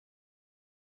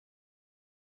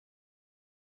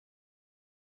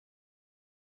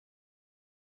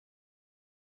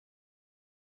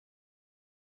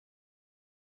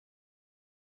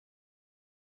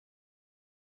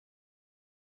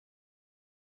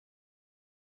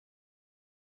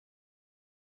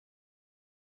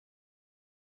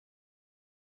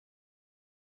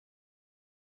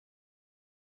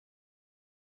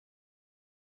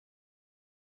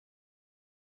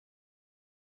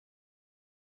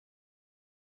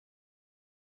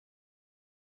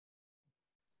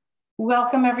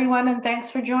Welcome everyone and thanks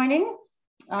for joining.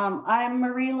 I'm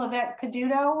Marie Levette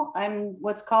Caduto. I'm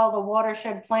what's called the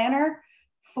watershed planner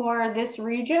for this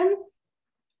region.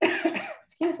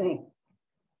 Excuse me.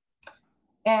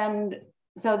 And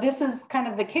so this is kind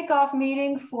of the kickoff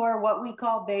meeting for what we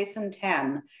call Basin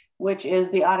 10, which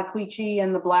is the Ascutney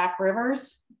and the Black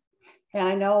Rivers. And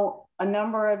I know a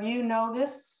number of you know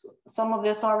this, some of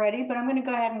this already, but I'm going to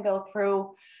go ahead and go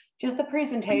through just the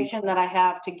presentation that I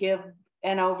have to give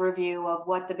an overview of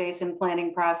what the basin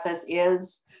planning process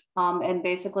is, and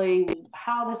basically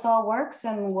how this all works,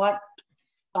 and what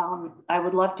I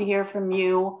would love to hear from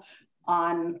you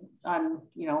on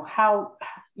how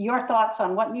your thoughts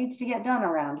on what needs to get done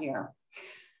around here.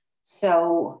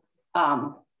 So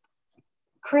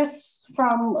Chris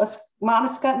from Mount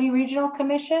Ascutney Regional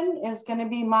Commission is going to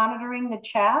be monitoring the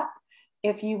chat.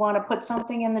 If you want to put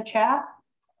something in the chat,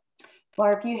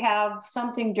 or if you have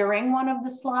something during one of the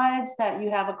slides that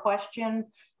you have a question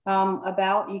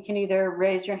about, you can either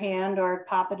raise your hand or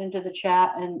pop it into the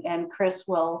chat, and Chris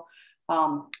will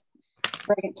bring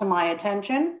it to my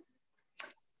attention.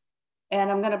 And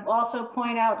I'm going to also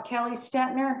point out Kelly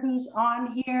Stetner, who's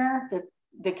on here,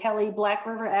 the Kelly Black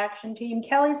River Action Team.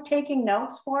 Kelly's taking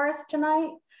notes for us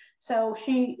tonight. So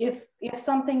if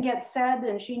something gets said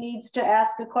and she needs to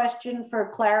ask a question for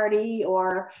clarity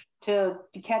or to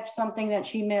catch something that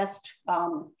she missed,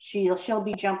 she'll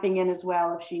be jumping in as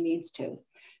well if she needs to,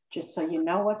 just so you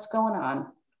know what's going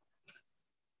on.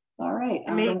 All right.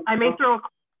 I may throw,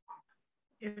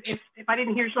 if I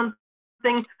didn't hear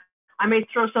something, I may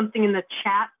throw something in the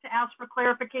chat to ask for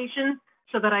clarification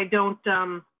so that I don't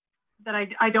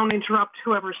interrupt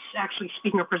whoever's actually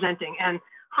speaking or presenting. And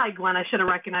hi, Glenn. I should have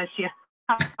recognized you.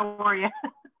 How are you?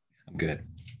 I'm good.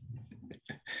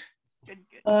 Good.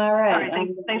 All right.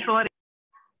 Thanks for letting.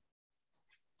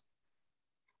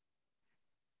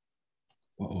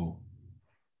 Uh-oh.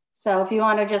 So if you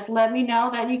want to just let me know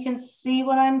that you can see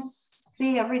what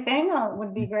see everything, it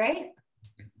would be great.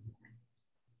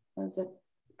 Is it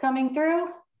coming through?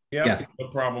 Yeah, yes. No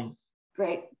problem.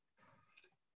 Great.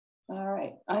 All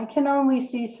right. I can only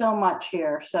see so much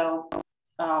here, so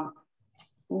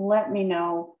let me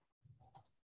know.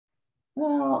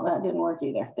 No, that didn't work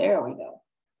either. There we go.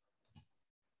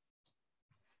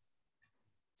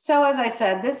 So as I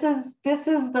said, this is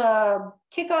the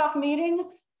kickoff meeting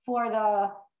for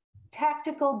the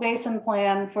tactical basin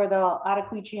plan for the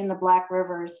Ascutney and the Black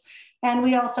Rivers. And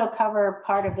we also cover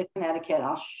part of the Connecticut.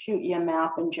 I'll shoot you a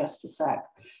map in just a sec.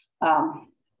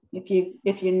 If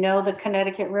you know the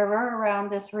Connecticut River around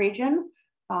this region,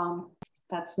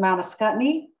 that's Mount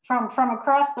Ascutney from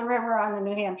across the river on the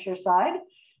New Hampshire side,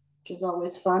 which is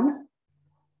always fun.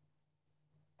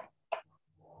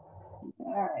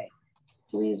 All right,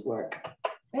 please work.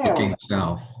 Looking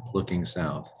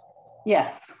south.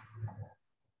 Yes.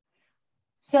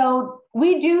 So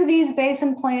we do these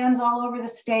basin plans all over the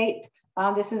state.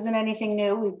 This isn't anything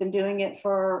new. We've been doing it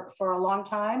for a long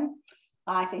time.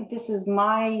 I think this is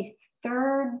my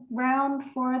third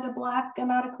round for the Black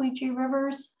and Ascutney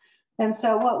rivers. And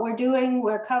so what we're doing,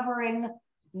 we're covering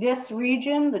this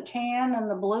region, the tan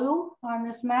and the blue on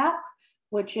this map,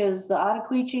 which is the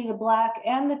Ascutney, the Black,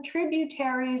 and the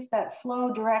tributaries that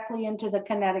flow directly into the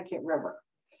Connecticut River.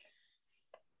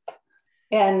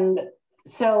 And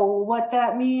so what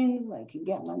that means, I can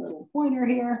get my little pointer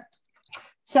here.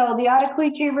 So the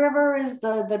Ascutney River is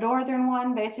the northern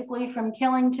one, basically from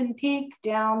Killington Peak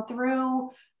down through,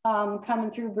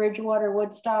 coming through Bridgewater,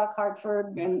 Woodstock,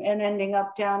 Hartford, and ending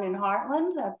up down in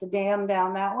Heartland at the dam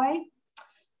down that way.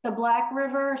 The Black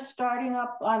River starting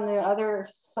up on the other,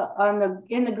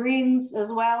 in the Greens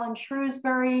as well in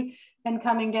Shrewsbury, and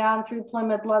coming down through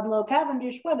Plymouth, Ludlow,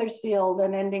 Cavendish, Wethersfield,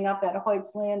 and ending up at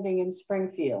Hoyt's Landing in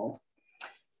Springfield.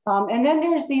 And then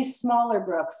there's these smaller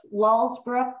brooks, Lulls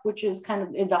Brook, which is kind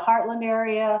of in the Heartland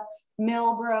area,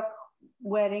 Millbrook,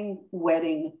 Reading,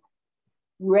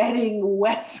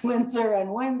 West Windsor,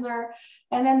 and Windsor.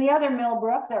 And then the other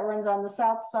Millbrook that runs on the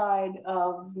south side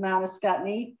of Mount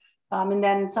Ascutney. And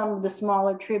then some of the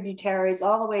smaller tributaries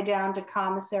all the way down to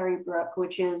Commissary Brook,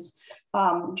 which is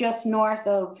just north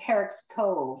of Herrick's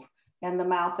Cove and the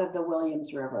mouth of the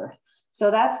Williams River. So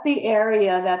that's the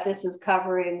area that this is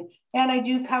covering. And I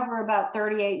do cover about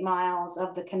 38 miles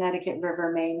of the Connecticut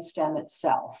River main stem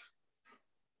itself.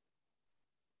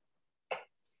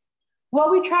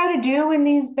 What we try to do in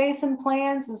these basin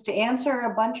plans is to answer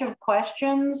a bunch of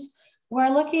questions. We're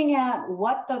looking at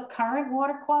what the current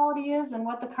water quality is and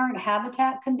what the current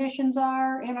habitat conditions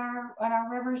are in our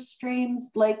rivers,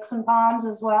 streams, lakes, and ponds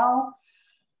as well.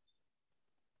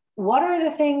 what are the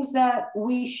things that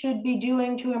we should be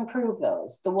doing to improve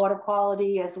those, the water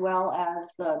quality as well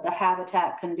as the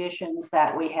habitat conditions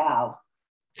that we have?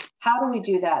 How do we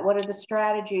do that? What are the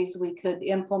strategies we could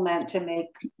implement to make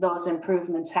those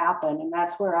improvements happen? And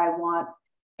that's where I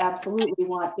absolutely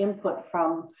want input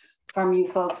from you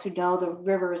folks who know the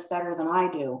rivers better than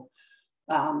I do.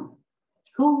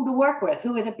 Who to work with,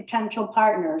 who are the potential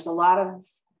partners? A lot of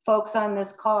folks on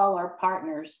this call are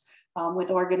partners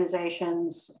with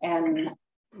organizations and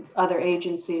other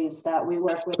agencies that we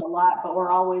work with a lot, but we're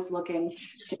always looking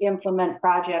to implement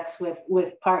projects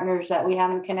with partners that we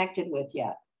haven't connected with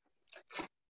yet.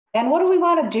 And what do we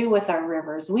want to do with our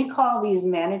rivers? We call these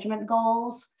management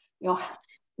goals. You know,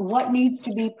 what needs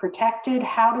to be protected?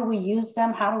 How do we use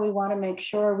them? How do we want to make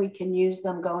sure we can use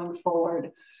them going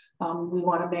forward? We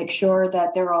want to make sure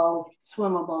that they're all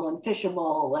swimmable and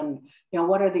fishable, and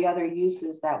what are the other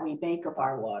uses that we make of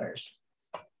our waters?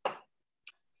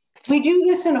 We do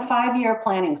this in a 5-year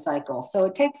planning cycle, so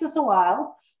it takes us a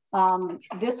while.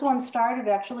 This one started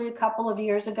actually a couple of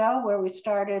years ago, where we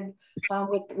started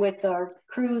with our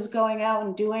crews going out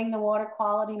and doing the water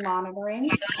quality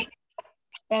monitoring.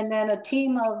 And then a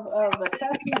team of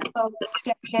assessment folks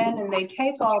step in and they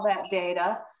take all that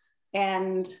data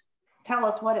and tell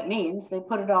us what it means. They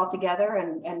put it all together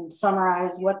and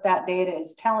summarize what that data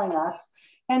is telling us.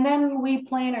 And then we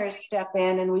planners step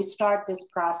in and we start this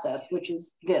process, which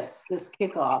is this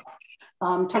kickoff,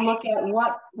 to look at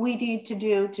what we need to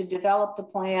do to develop the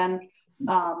plan,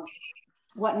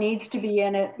 what needs to be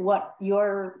in it, what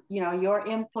your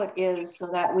input is, so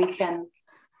that we can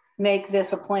make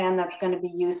this a plan that's going to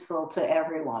be useful to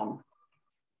everyone.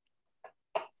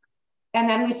 And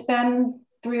then we spend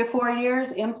 3 or 4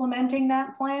 years implementing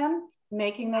that plan,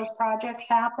 making those projects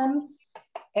happen.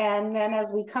 And then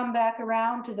as we come back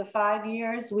around to the 5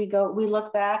 years, we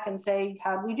look back and say,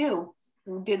 how'd we do?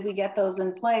 Did we get those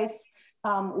in place?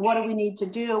 What do we need to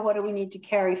do? What do we need to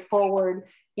carry forward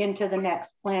into the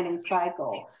next planning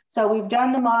cycle? So we've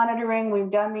done the monitoring,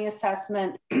 we've done the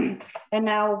assessment, and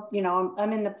now,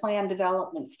 I'm in the plan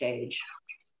development stage.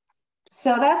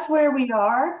 So that's where we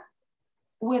are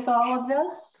with all of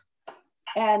this.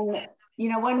 And,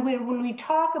 when we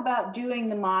talk about doing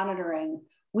the monitoring,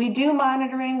 we do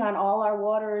monitoring on all our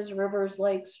waters, rivers,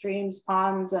 lakes, streams,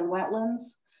 ponds, and wetlands.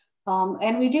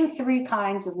 And we do 3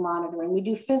 kinds of monitoring. We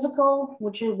do physical,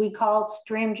 which we call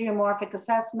stream geomorphic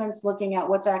assessments, looking at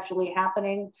what's actually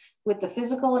happening with the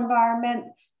physical environment.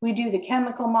 We do the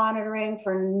chemical monitoring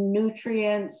for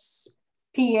nutrients,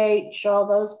 pH, all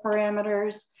those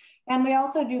parameters. And we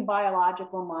also do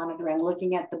biological monitoring,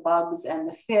 looking at the bugs and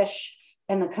the fish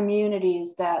and the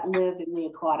communities that live in the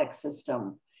aquatic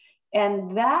system.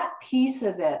 And that piece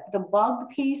of it, the bug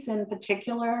piece in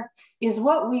particular, is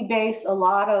what we base a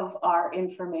lot of our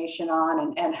information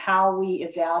on and how we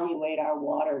evaluate our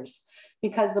waters.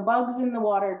 Because the bugs in the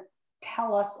water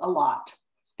tell us a lot.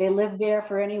 They live there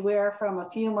for anywhere from a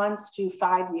few months to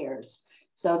 5 years.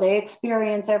 So they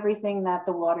experience everything that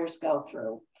the waters go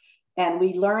through. And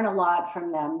we learn a lot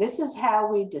from them. This is how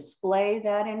we display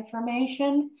that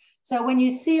information. So when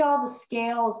you see all the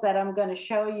scales that I'm going to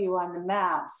show you on the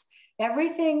maps,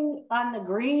 everything on the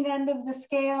green end of the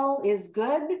scale is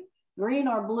good, green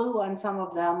or blue on some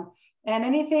of them, and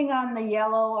anything on the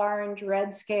yellow, orange,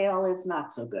 red scale is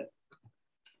not so good.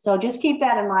 So just keep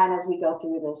that in mind as we go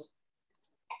through this.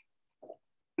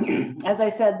 As I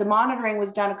said, the monitoring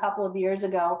was done a couple of years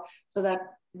ago so that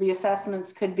the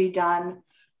assessments could be done.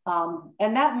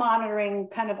 And that monitoring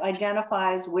kind of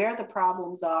identifies where the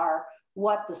problems are,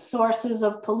 what the sources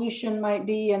of pollution might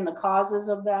be and the causes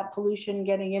of that pollution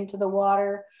getting into the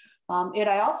water. It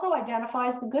also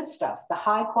identifies the good stuff, the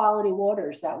high quality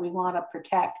waters that we want to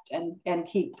protect and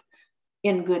keep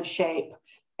in good shape.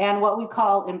 And what we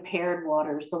call impaired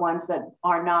waters, the ones that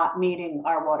are not meeting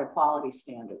our water quality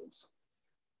standards.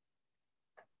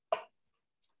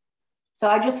 So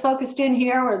I just focused in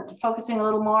here, we're focusing a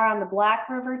little more on the Black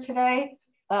River today.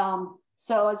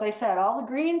 So as I said, all the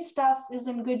green stuff is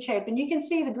in good shape, and you can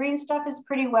see the green stuff is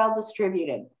pretty well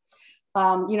distributed.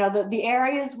 The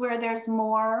areas where there's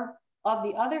more of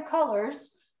the other colors,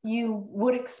 you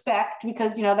would expect,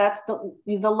 because that's the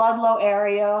Ludlow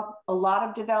area, a lot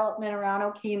of development around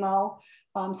Okemo.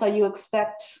 So you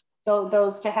expect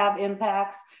those to have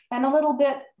impacts, and a little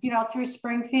bit, through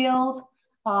Springfield.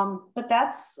 But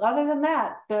that's, other than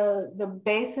that, the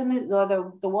basin or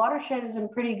the watershed is in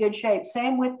pretty good shape.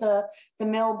 Same with the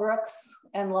Millbrooks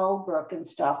and Lullbrook and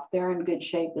stuff. They're in good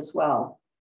shape as well.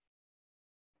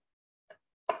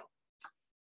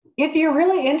 If you're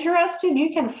really interested,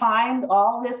 you can find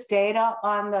all this data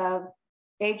on the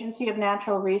Agency of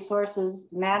Natural Resources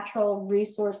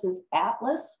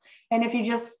Atlas. And if you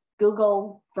just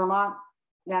Google Vermont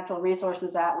Natural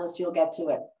Resources Atlas, you'll get to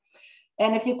it.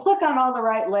 And if you click on all the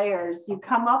right layers, you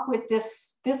come up with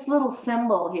this little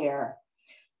symbol here.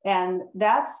 And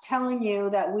that's telling you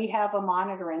that we have a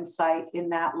monitoring site in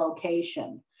that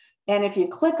location. And if you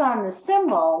click on the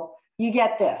symbol, you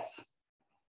get this.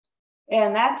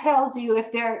 And that tells you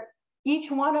if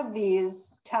each one of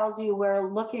these tells you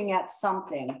we're looking at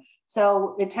something.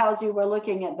 So it tells you we're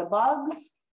looking at the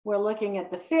bugs, we're looking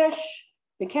at the fish,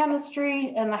 the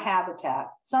chemistry, and the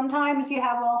habitat. Sometimes you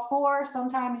have all four,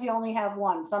 sometimes you only have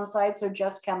one. Some sites are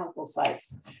just chemical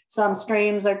sites. Some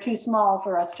streams are too small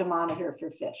for us to monitor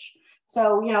for fish.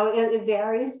 So, you know, it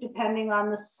varies depending on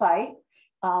the site,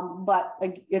 but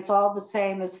it's all the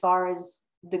same as far as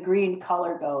the green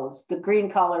color goes. The green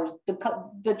colors,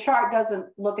 the chart doesn't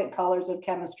look at colors of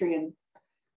chemistry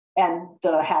and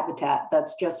the habitat.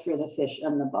 That's just for the fish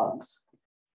and the bugs.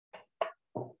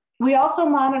 We also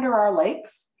monitor our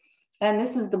lakes, and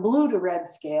this is the blue to red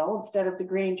scale instead of the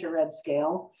green to red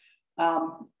scale.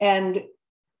 And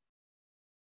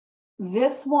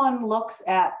this one looks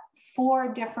at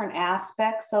 4 different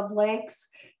aspects of lakes.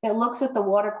 It looks at the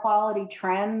water quality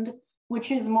trend, which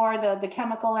is more the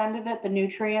chemical end of it, the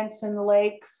nutrients in the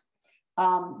lakes.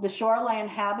 The shoreline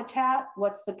habitat,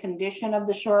 what's the condition of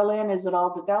the shoreline? Is it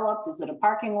all developed? Is it a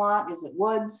parking lot? Is it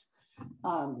woods?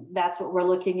 That's what we're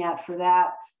looking at for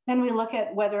that. Then we look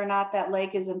at whether or not that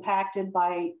lake is impacted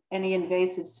by any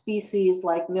invasive species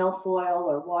like milfoil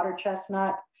or water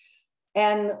chestnut.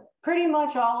 And pretty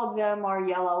much all of them are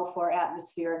yellow for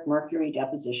atmospheric mercury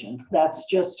deposition. That's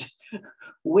just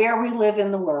where we live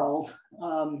in the world.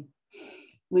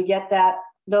 We get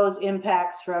those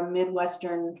impacts from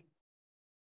Midwestern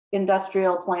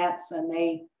industrial plants, and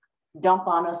they dump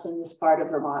on us in this part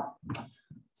of Vermont.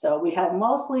 So we have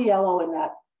mostly yellow in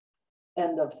that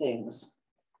end of things.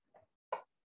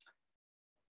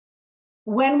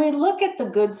 When we look at the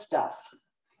good stuff,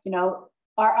 you know,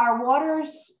 our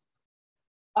waters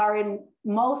are in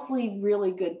mostly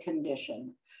really good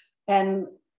condition. And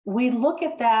we look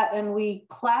at that and we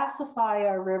classify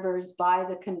our rivers by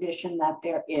the condition that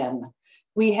they're in.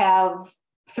 We have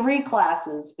 3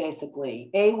 classes, basically,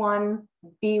 A1,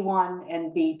 B1,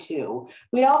 and B2.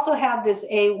 We also have this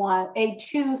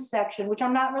A2 section, which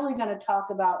I'm not really going to talk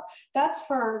about. That's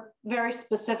for very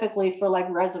specifically for like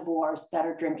reservoirs that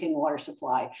are drinking water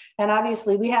supply. And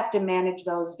obviously we have to manage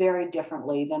those very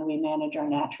differently than we manage our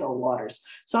natural waters.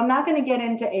 So I'm not going to get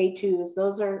into A2s.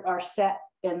 Those are set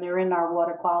and they're in our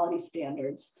water quality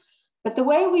standards. But the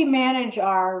way we manage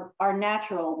our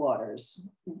natural waters,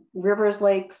 rivers,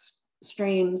 lakes,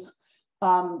 streams,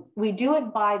 we do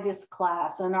it by this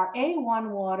class, and our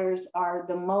A1 waters are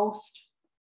the most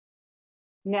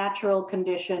natural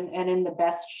condition and in the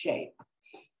best shape.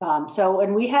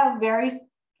 And we have very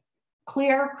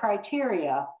clear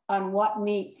criteria on what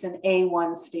meets an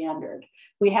A1 standard.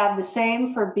 We have the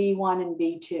same for B1 and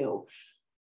B2.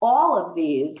 All of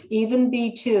these, even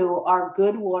B2, are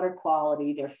good water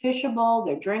quality. They're fishable,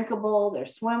 they're drinkable, they're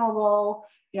swimmable.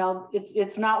 You know,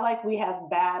 it's not like we have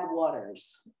bad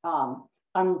waters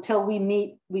until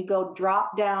we go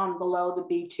drop down below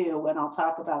the B2, and I'll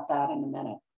talk about that in a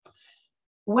minute.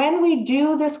 When we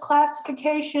do this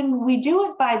classification, we do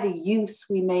it by the use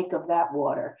we make of that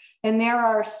water. And there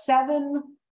are 7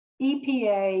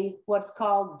 EPA, what's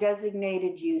called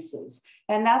designated uses.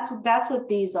 And that's what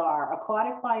these are: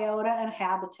 aquatic biota and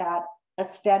habitat,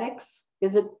 aesthetics.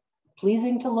 Is it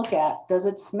pleasing to look at? Does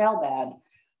it smell bad?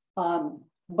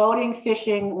 Boating,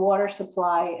 fishing, water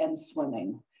supply, and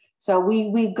swimming. So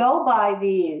we go by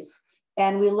these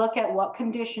and we look at what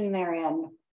condition they're in.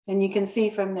 And you can see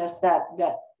from this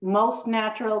that most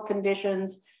natural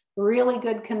conditions, really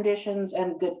good conditions,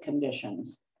 and good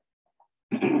conditions.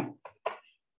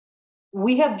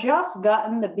 We have just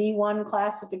gotten the B1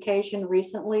 classification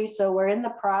recently, so we're in the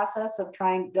process of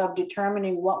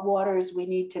determining what waters we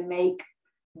need to make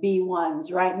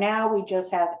B1s. Right now, we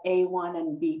just have A1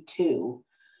 and B2.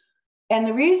 And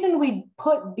the reason we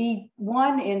put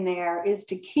B1 in there is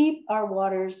to keep our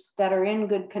waters that are in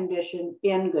good condition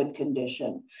in good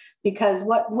condition. Because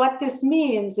what this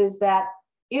means is that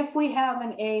if we have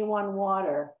an A1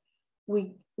 water,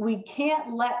 we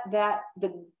can't let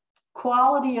the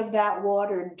quality of that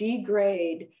water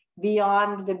degrade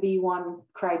beyond the B1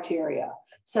 criteria.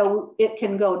 So it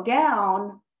can go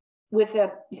down with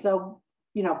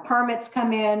permits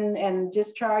come in and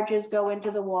discharges go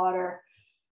into the water,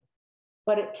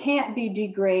 but it can't be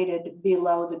degraded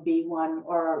below the B1,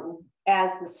 or as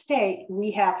the state,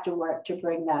 we have to work to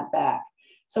bring that back.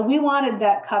 So we wanted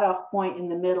that cutoff point in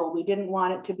the middle. We didn't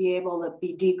want it to be able to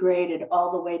be degraded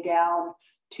all the way down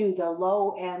to the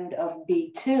low end of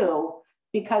B2,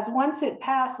 because once it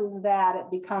passes that,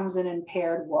 it becomes an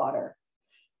impaired water.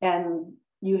 And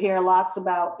you hear lots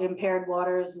about impaired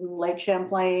waters in Lake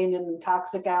Champlain and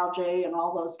toxic algae and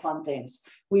all those fun things.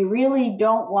 We really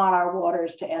don't want our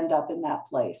waters to end up in that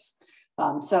place.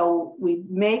 So we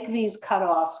make these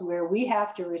cutoffs where we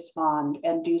have to respond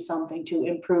and do something to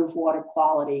improve water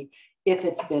quality if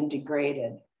it's been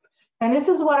degraded. And this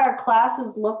is what our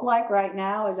classes look like right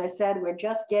now. As I said, we're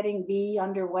just getting B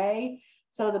underway.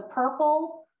 So the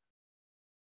purple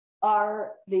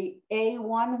are the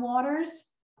A1 waters.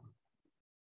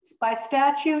 By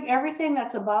statute, everything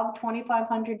that's above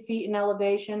 2,500 feet in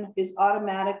elevation is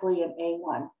automatically an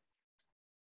A1.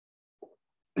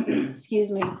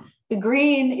 Excuse me. The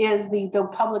green is the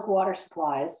public water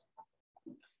supplies.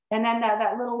 And then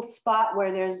that little spot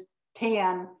where there's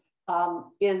tan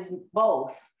is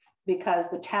both, because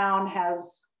the town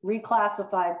has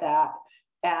reclassified that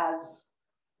as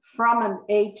from an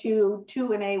A2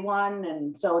 to an A1.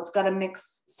 And so it's got a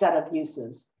mixed set of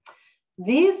uses.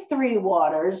 These three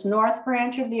waters, North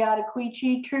Branch of the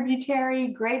Ottaquechee tributary,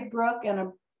 Great Brook,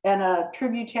 and a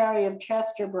tributary of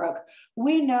Chester Brook,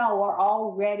 we know are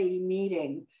already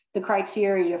meeting the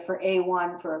criteria for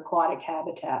A1 for aquatic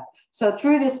habitat. So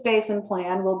through this basin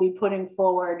plan, we'll be putting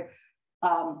forward,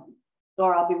 or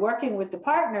I'll be working with the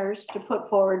partners to put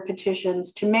forward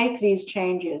petitions to make these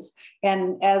changes.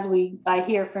 And as I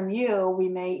hear from you, we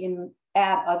may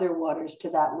add other waters to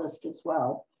that list as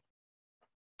well.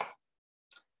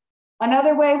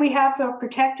 Another way we have for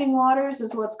protecting waters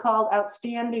is what's called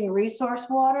outstanding resource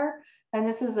water. And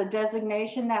this is a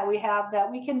designation that we have that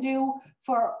we can do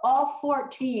for all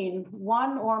 14,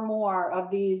 one or more of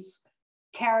these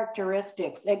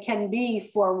characteristics. It can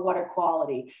be for water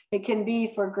quality. It can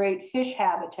be for great fish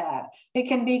habitat. It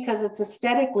can be because it's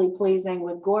aesthetically pleasing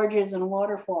with gorges and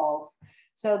waterfalls.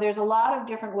 So there's a lot of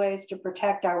different ways to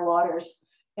protect our waters.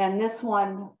 And this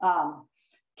one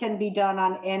can be done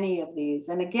on any of these.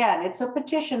 And again, it's a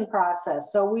petition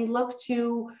process. So we look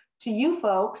to you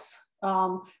folks,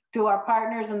 to our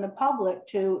partners in the public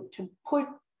to put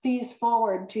these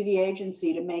forward to the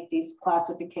agency to make these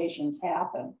classifications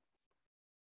happen.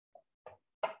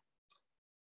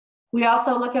 We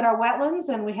also look at our wetlands,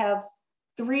 and we have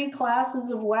 3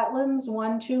 classes of wetlands,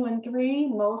 1, 2, and 3.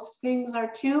 Most things are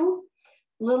 2.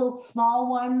 Little small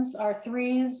ones are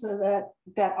 3s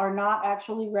that are not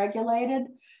actually regulated.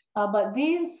 But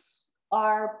these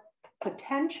are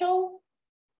potential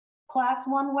class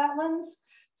 1 wetlands.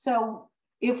 So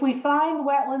if we find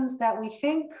wetlands that we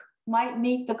think might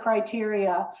meet the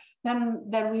criteria, then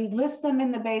we list them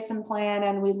in the basin plan,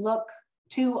 and we look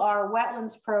to our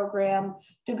wetlands program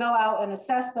to go out and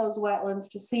assess those wetlands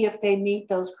to see if they meet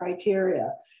those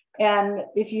criteria. And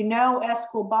if you know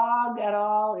Esquibog at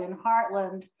all in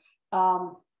Heartland,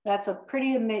 that's a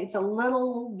pretty amazing, it's a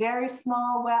little, very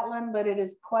small wetland, but it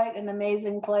is quite an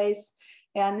amazing place.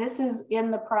 And this is in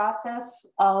the process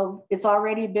of, it's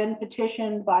already been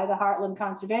petitioned by the Heartland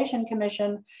Conservation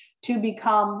Commission to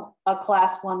become a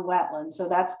class 1 wetland. So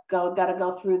that's got to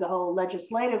go through the whole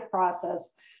legislative process,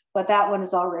 but that one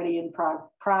is already in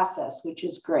process, which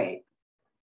is great.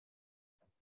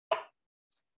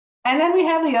 And then we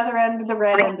have the other end of the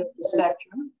red end of the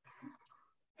spectrum.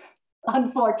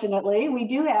 Unfortunately, we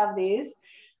do have these.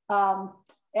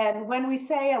 And when we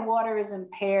say a water is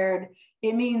impaired,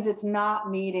 it means it's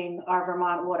not meeting our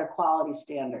Vermont water quality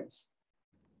standards.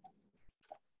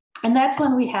 And that's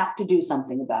when we have to do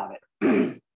something about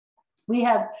it. We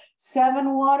have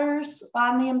 7 waters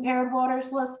on the impaired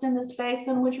waters list in this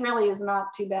basin, which really is not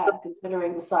too bad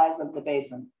considering the size of the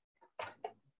basin.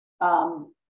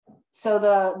 So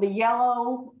the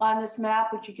yellow on this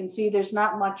map, which you can see there's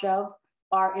not much of,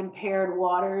 are impaired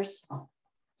waters.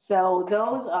 So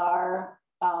those are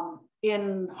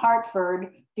in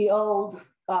Hartford, the old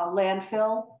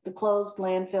landfill, the closed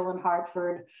landfill in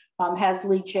Hartford has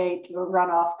leachate or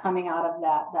runoff coming out of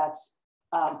that. That's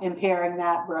impairing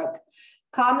that brook.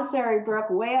 Commissary Brook,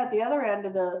 way at the other end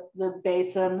of the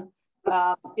basin,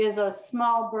 is a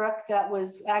small brook that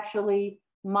was actually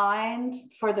mined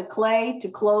for the clay to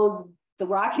close the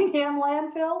Rockingham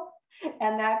landfill,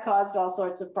 and that caused all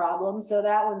sorts of problems. So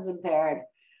that one's impaired.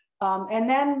 And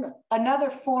then another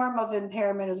form of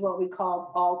impairment is what we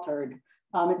call altered.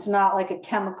 It's not like a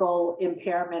chemical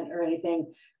impairment or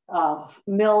anything.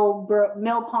 Mill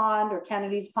Pond or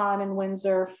Kennedy's Pond in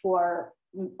Windsor for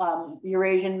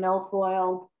Eurasian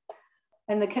milfoil.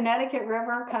 And the Connecticut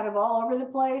River, kind of all over the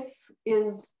place,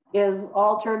 is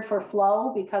altered for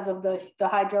flow because of the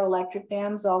hydroelectric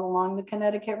dams all along the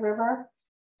Connecticut River.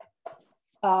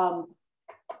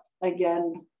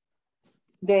 Again,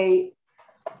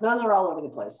 those are all over the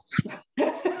place.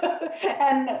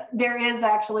 And there is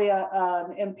actually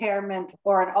an impairment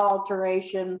or an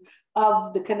alteration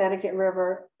of the Connecticut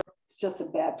River. It's just a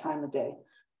bad time of day.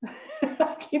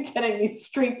 I keep getting these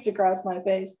streaks across my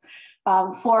face.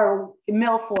 For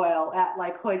milfoil at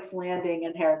like Hoyt's Landing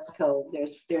and Harrods Cove,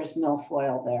 there's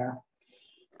milfoil there.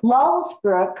 Lulls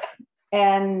Brook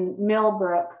and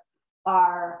Millbrook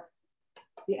are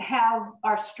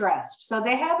stressed. So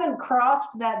they haven't crossed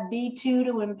that B2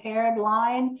 to impaired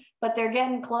line, but they're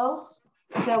getting close.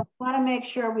 So we want to make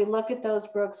sure we look at those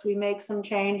brooks, we make some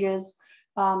changes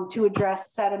to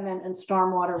address sediment and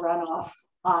stormwater runoff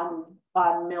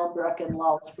on Millbrook and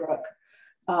Lulls Brook.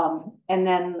 And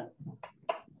then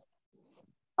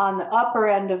on the upper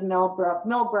end of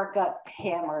Millbrook got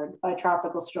hammered by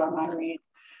Tropical Storm Irene.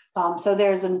 So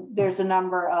there's a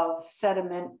number of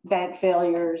sediment bank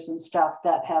failures and stuff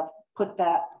that have put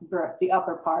that brook, the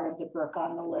upper part of the brook,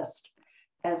 on the list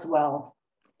as well.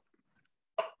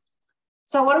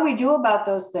 So what do we do about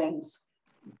those things?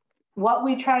 What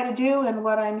we try to do, and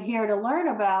what I'm here to learn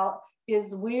about,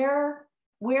 is where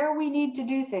we need to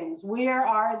do things. Where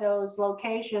are those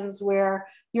locations where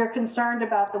you're concerned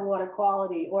about the water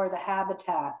quality or the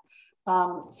habitat?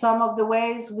 Some of the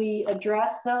ways we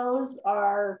address those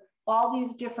are all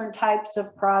these different types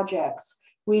of projects.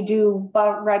 We do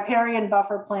riparian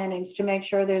buffer plantings to make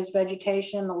sure there's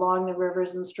vegetation along the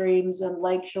rivers and streams and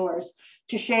lake shores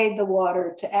to shade the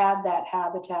water, to add that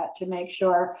habitat, to make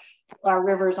sure our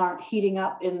rivers aren't heating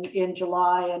up in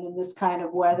July and in this kind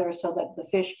of weather so that the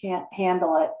fish can't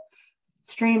handle it.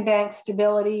 Stream bank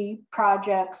stability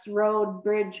projects, road,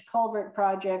 bridge, culvert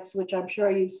projects, which I'm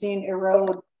sure you've seen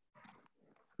erode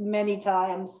many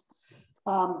times.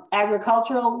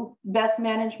 Agricultural best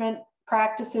management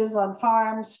practices on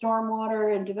farms,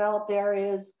 stormwater in developed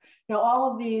areas. You know, all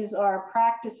of these are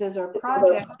practices or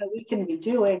projects that we can be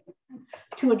doing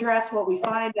to address what we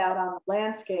find out on the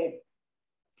landscape.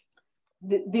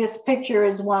 This picture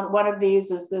is one of these.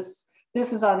 This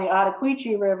is on the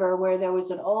Ascutney River, where there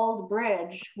was an old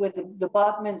bridge with the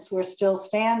abutments were still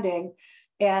standing,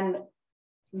 and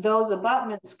those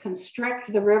abutments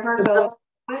constrict the river going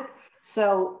through it,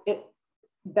 so it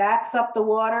backs up the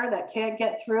water that can't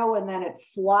get through, and then it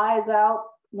flies out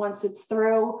once it's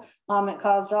through. It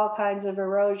caused all kinds of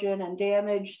erosion and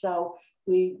damage. So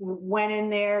we went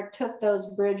in there, took those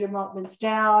bridge abutments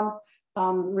down,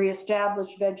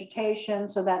 reestablished vegetation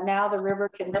so that now the river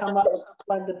can come up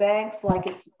by the banks like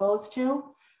it's supposed to.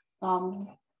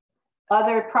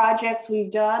 Other projects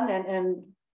we've done, and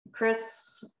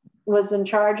Chris was in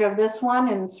charge of this one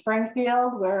in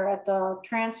Springfield, where at the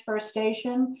transfer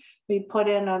station, we put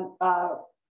in a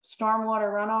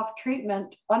stormwater runoff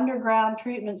treatment, underground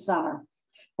treatment center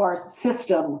or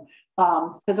system,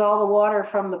 because all the water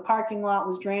from the parking lot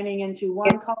was draining into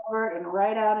one culvert and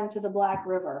right out into the Black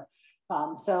River.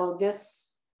 So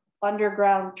this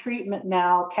underground treatment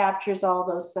now captures all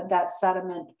that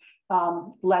sediment,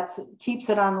 keeps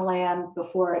it on the land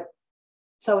before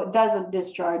so it doesn't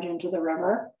discharge into the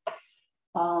river.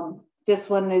 This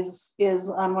one is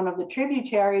on one of the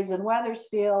tributaries in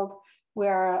Wethersfield,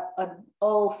 where an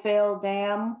old failed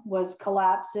dam was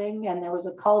collapsing, and there was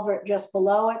a culvert just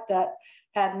below it that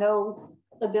had no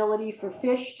ability for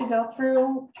fish to go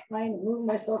through. Trying to move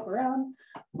myself around.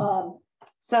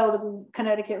 So the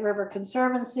Connecticut River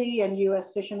Conservancy and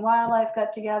US Fish and Wildlife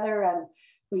got together, and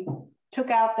we took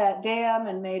out that dam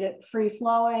and made it free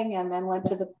flowing, and then went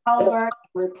to the culvert,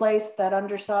 replaced that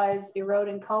undersized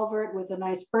eroding culvert with a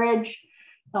nice bridge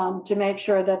to make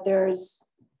sure that there's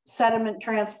sediment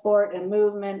transport and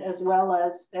movement, as well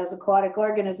as aquatic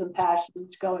organism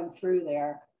passage going through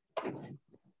there.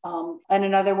 And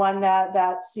another one that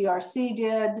CRC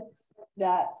did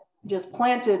that just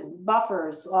planted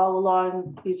buffers all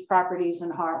along these properties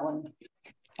in Heartland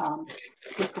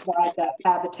to provide that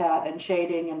habitat and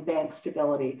shading and bank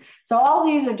stability. So all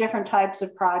these are different types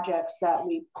of projects that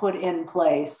we put in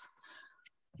place.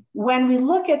 When we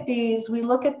look at these, we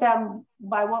look at them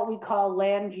by what we call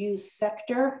land use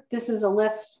sector. This is a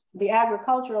list, the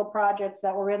agricultural projects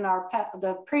that were in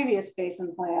the previous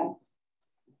basin plan.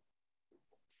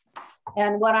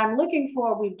 And what I'm looking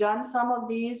for, we've done some of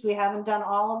these, we haven't done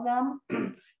all of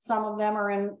them. Some of them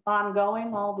are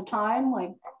ongoing all the time,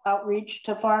 like outreach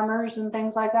to farmers and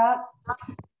things like that.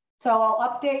 So I'll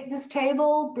update this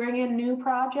table, bring in new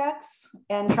projects,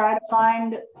 and try to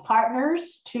find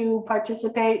partners to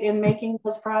participate in making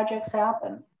those projects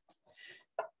happen.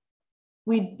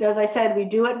 as I said, we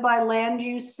do it by land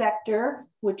use sector,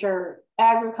 which are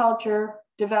agriculture,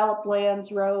 developed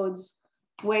lands, roads,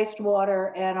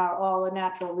 wastewater, and all the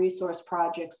natural resource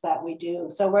projects that we do.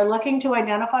 So we're looking to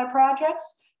identify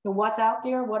projects and what's out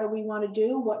there, what do we want to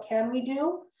do, what can we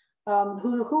do,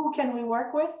 who can we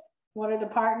work with, what are the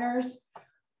partners.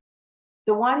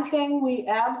 The one thing we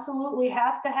absolutely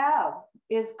have to have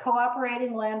is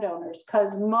cooperating landowners,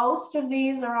 because most of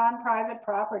these are on private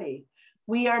property.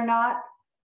 We are not,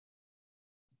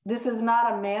 this is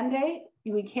not a mandate.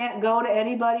 We can't go to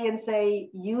anybody and say,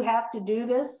 you have to do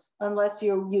this unless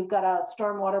you've got a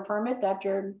stormwater permit that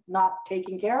you're not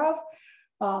taking care of.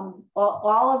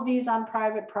 All of these on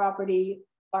private property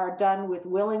are done with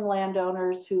willing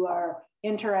landowners who are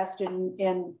interested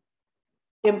in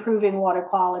improving water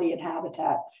quality and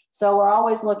habitat. So we're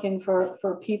always looking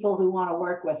for people who want to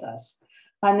work with us.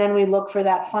 And then we look for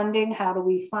that funding. How do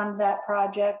we fund that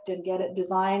project and get it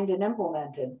designed and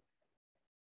implemented?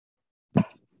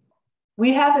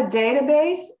 We have a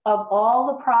database of all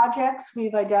the projects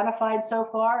we've identified so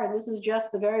far, and this is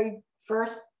just the very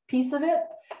first piece of it.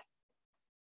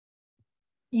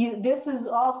 This is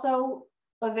also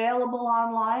available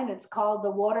online. It's called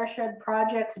the Watershed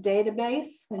Projects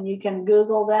Database, and you can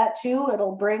Google that too.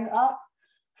 It'll bring up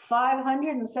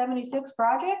 576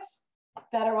 projects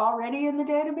that are already in the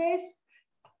database.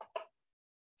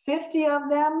 50 of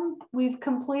them we've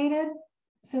completed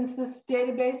since this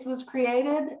database was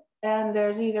created, and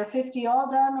there's either 50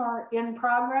 all done or in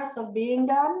progress of being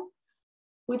done,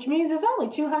 which means there's only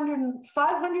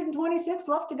 526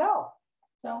 left to go.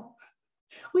 So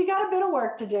we got a bit of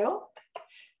work to do,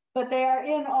 but they are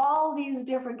in all these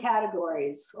different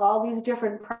categories. All these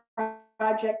different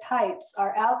project types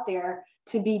are out there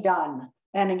to be done.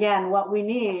 And again, what we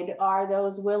need are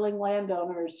those willing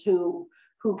landowners who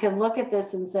can look at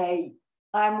this and say,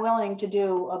 I'm willing to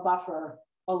do a buffer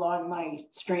along my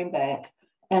stream bank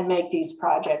and make these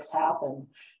projects happen.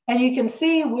 And you can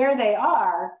see where they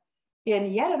are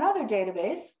in yet another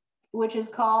database, which is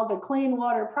called the Clean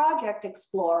Water Project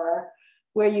Explorer,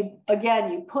 where you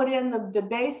put in the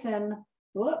basin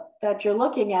that you're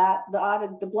looking at,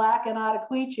 the Black and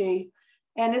Ascutney,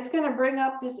 and it's going to bring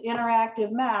up this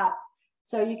interactive map.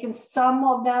 So you can, some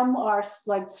of them are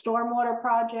like stormwater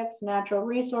projects, natural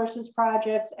resources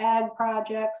projects, ag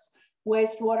projects,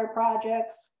 wastewater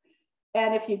projects.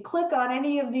 And if you click on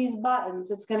any of these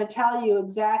buttons, it's going to tell you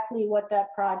exactly what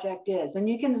that project is. And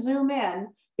you can zoom in.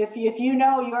 If you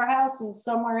know your house is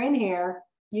somewhere in here,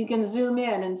 you can zoom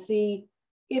in and see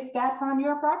if that's on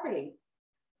your property.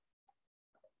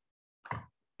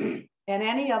 And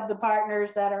any of the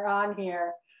partners that are on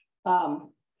here,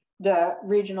 the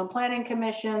Regional Planning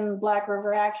Commission, Black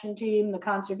River Action Team, the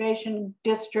conservation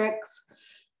districts,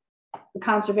 the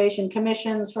conservation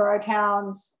commissions for our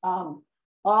towns,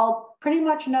 all pretty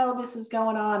much know this is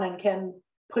going on and can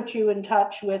put you in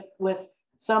touch with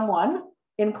someone,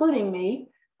 including me,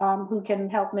 who can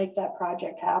help make that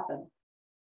project happen.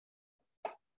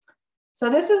 So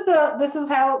this is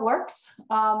how it works.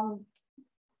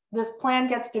 This plan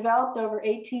gets developed over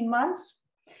 18 months,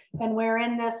 and we're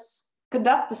in this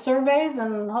conduct the surveys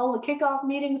and hold the kickoff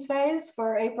meetings phase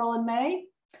for April and May.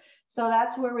 So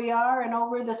that's where we are. And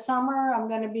over the summer, I'm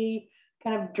going to be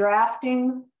kind of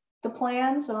drafting the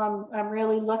plan. So I'm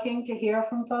really looking to hear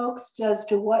from folks as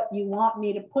to what you want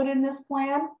me to put in this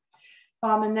plan.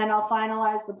 And then I'll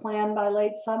finalize the plan by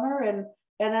late summer and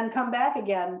then come back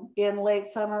again in late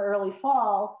summer, early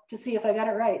fall to see if I got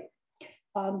it right.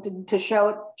 To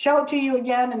show it to you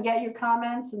again and get your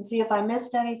comments and see if I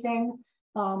missed anything,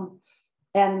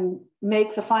 and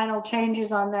make the final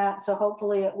changes on that. So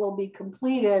hopefully it will be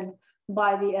completed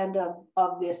by the end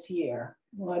of this year.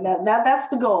 Well, that's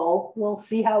the goal. We'll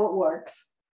see how it works.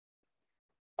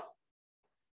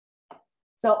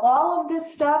 So all of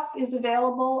this stuff is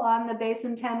available on the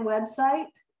Basin 10 website,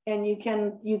 and you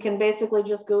can basically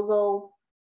just Google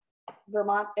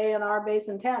Vermont A&R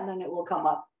Basin 10 and it will come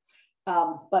up.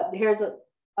 But here's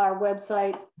our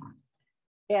website,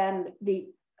 and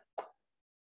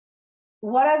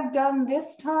what I've done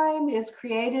this time is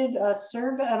created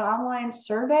an online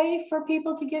survey for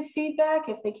people to give feedback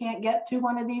if they can't get to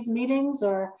one of these meetings,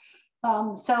 or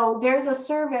so there's a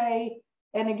survey.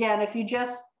 And again, if you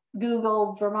just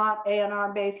Google Vermont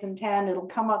A&R Basin 10, it'll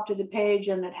come up to the page,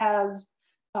 and it has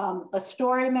a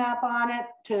story map on it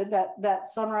that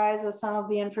summarizes some of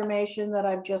the information that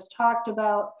I've just talked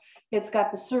about. It's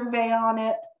got the survey on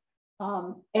it,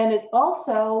 and it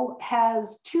also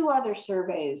has two other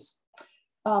surveys.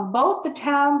 Both the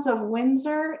towns of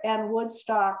Windsor and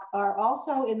Woodstock are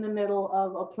also in the middle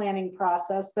of a planning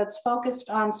process that's focused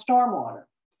on stormwater.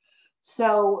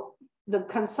 So the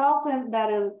consultant that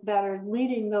are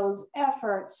leading those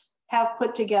efforts have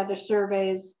put together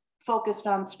surveys focused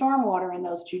on stormwater in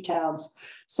those two towns.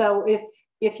 So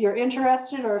if you're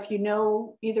interested, or if you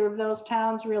know either of those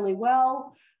towns really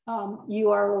well, you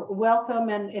are welcome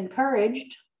and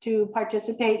encouraged to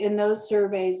participate in those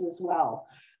surveys as well.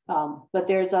 But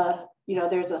there's a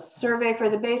survey for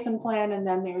the Basin Plan, and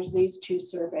then there's these two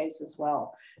surveys as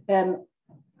well. And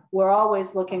we're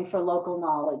always looking for local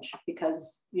knowledge,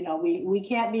 because we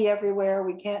can't be everywhere.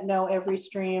 We can't know every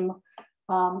stream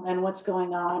and what's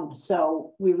going on.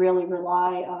 So we really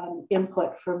rely on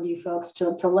input from you folks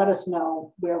to let us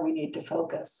know where we need to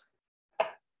focus.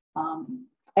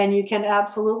 And you can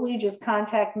absolutely just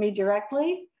contact me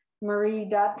directly,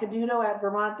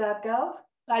 marie.caduto@vermont.gov.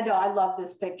 I know, I love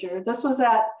this picture. This was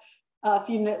at,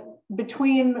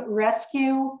 between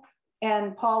Rescue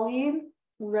and Pauline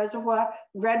Reservoir,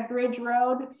 Red Bridge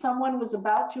Road. Someone was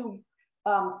about to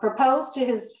propose to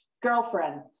his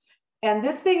girlfriend. And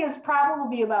this thing is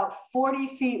probably about 40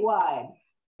 feet wide.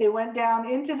 They went down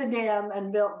into the dam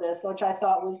and built this, which I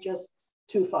thought was just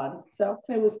too fun. So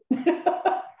it was.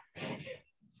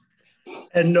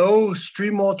 And no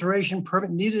stream alteration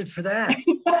permit needed for that.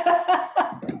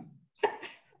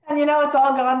 And it's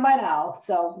all gone by now.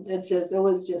 So it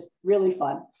was just really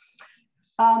fun.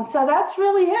 So that's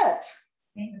really it.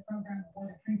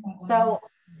 So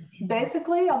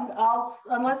basically,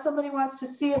 unless somebody wants to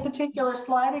see a particular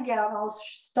slide again, I'll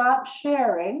stop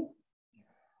sharing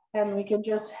and we can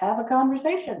just have a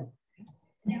conversation.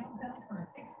 Now about for a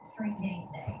 6th straight day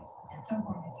today. And so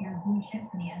far this year, blue chips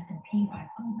in the S&P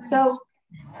 500. So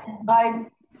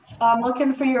I'm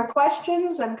looking for your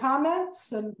questions and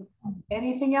comments and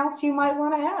anything else you might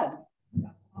want to add.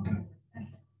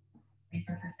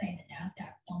 Researchers say that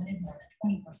NASDAQ plummeted more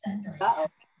than 20% during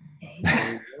days.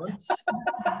 Once,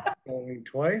 going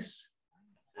twice.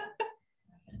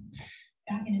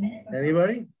 Back in a minute.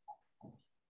 Anybody?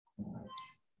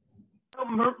 Oh,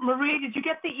 Marie, did you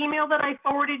get the email that I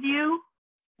forwarded you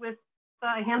with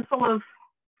a handful of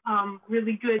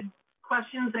really good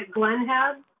questions that Glenn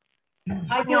had?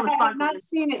 I have not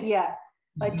seen it yet.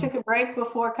 I took a break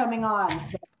before coming on.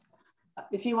 So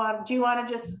if you want, do you want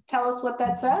to just tell us what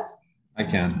that says? I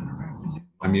can.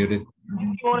 I'm muted.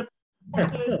 You want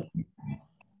to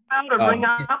out or bring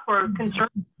up or concern?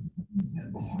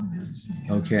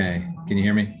 Okay. Can you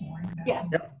hear me? Yes.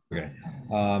 Yep. Okay.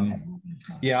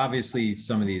 Yeah, obviously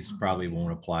some of these probably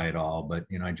won't apply at all, but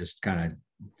I just kind of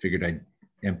figured I'd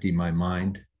empty my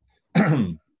mind.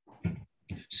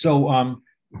 So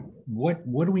what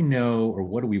do we know, or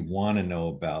what do we want to know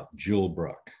about Jewel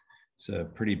Brook? It's a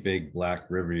pretty big Black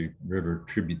River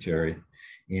tributary,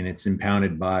 and it's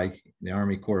impounded by the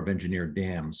Army Corps of Engineer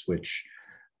dams, which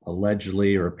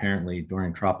allegedly or apparently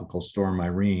during Tropical Storm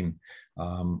Irene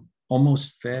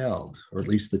almost failed, or at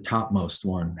least the topmost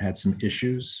one had some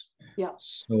issues. Yeah.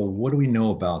 So what do we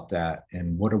know about that,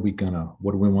 and what do we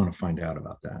want to find out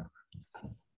about that?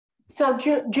 So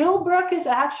Jewel Brook is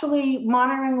actually,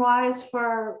 monitoring wise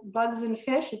for bugs and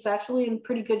fish, it's actually in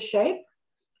pretty good shape,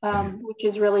 which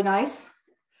is really nice.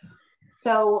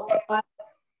 So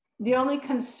the only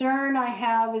concern I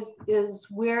have is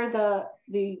where the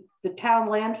town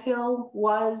landfill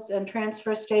was and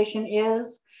transfer station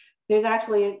is. There's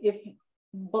actually,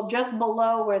 just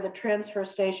below where the transfer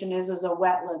station is a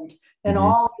wetland, and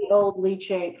all the old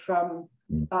leachate from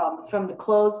the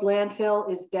closed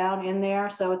landfill is down in there.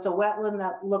 So it's a wetland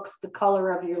that looks the color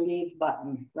of your leave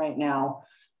button right now.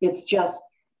 It's just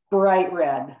bright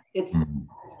red. It's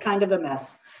kind of a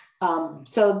mess.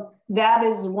 So that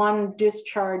is one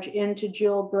discharge into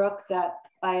Jewel Brook that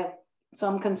I have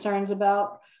some concerns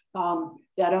about.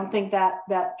 I don't think that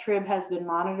trib has been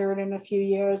monitored in a few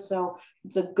years. So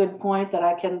it's a good point that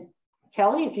I can,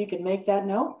 Kelly, if you can make that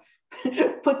note,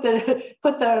 put the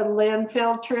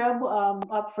landfill trib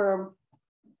up for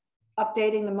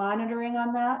updating the monitoring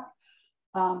on that.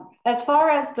 As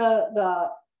far as the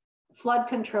flood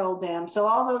control dams, so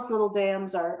all those little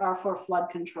dams are for flood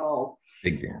control.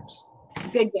 Big dams.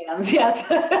 Big dams, yes.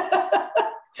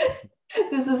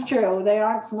 This is true. They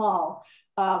aren't small.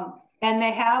 And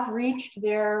they have reached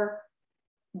their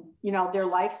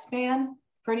lifespan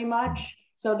pretty much.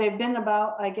 So they've been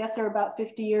about, I guess they're about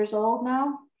 50 years old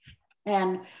now.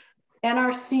 And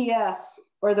NRCS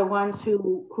are the ones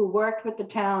who worked with the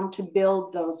town to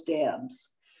build those dams.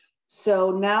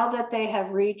 So now that they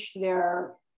have reached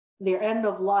their end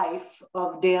of life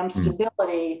of dam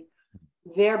stability,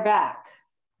 they're back.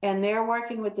 And they're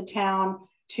working with the town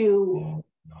to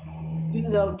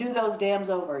do those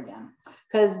dams over again.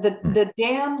 Because the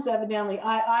dams, evidently,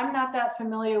 I'm not that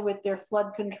familiar with their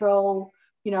flood control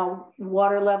you know,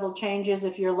 water level changes.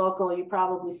 If you're local, you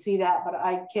probably see that, but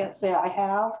I can't say I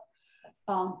have.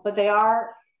 But they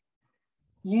are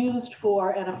used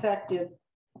for and effective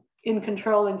in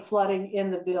controlling flooding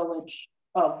in the village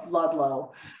of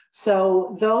Ludlow.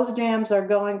 So those dams are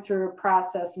going through a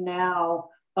process now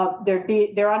of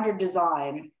they're under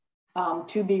design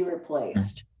to be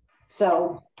replaced.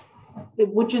 So,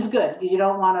 which is good. You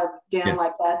don't want a dam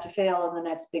like that to fail in the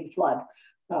next big flood.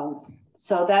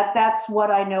 So that's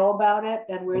what I know about it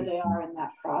and where they are in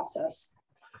that process.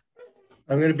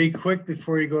 I'm going to be quick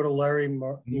before you go to Larry.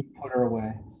 You put her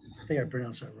away. I think I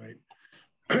pronounced that right.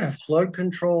 Flood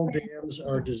control dams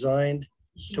are designed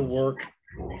to work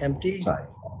empty.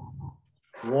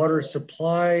 Water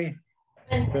supply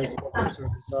reservoirs are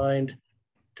designed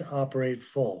to operate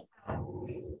full.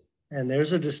 And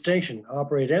there's a distinction,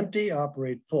 operate empty,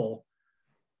 operate full.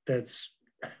 That's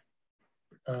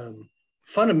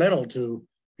fundamental to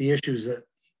the issues that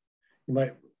you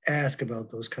might ask about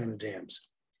those kind of dams,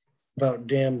 about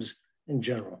dams in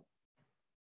general.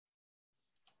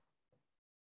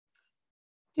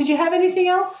 Did you have anything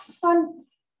else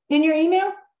in your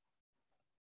email?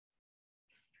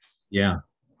 Yeah.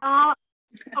 Oh,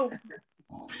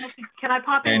 can I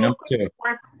pop in? No, too.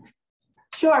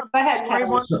 Sure, go ahead,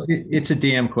 Kelly. So it's a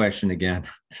dam question again.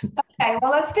 Okay,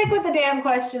 well, let's stick with the dam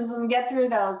questions and get through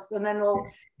those, and then we'll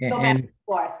go back and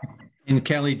forth. And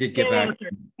Kelly did get back,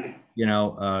 you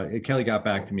know, Kelly got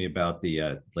back to me about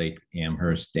the Lake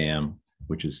Amherst Dam,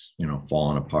 which is, you know,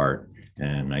 falling apart.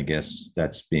 And I guess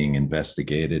that's being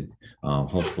investigated.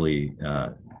 Hopefully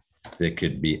there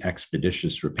could be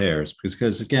expeditious repairs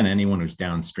because again, anyone who's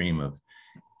downstream of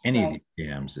any of these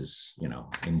dams is, you know,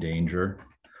 in danger.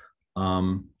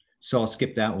 So I'll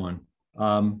skip that one.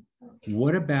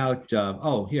 What about,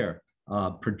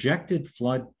 projected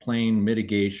floodplain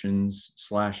mitigations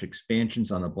 /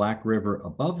 expansions on the Black River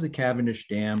above the Cavendish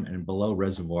Dam and below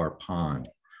Reservoir Pond,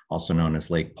 also known as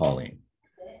Lake Pauline.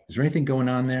 Is there anything going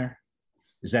on there?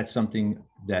 Is that something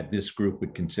that this group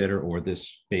would consider or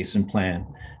this basin plan,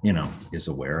 you know, is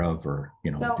aware of or,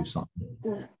 you know, so, do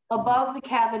something? Above the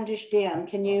Cavendish Dam,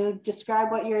 can you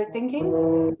describe what you're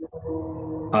thinking?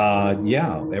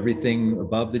 Yeah, everything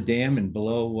above the dam and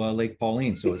below Lake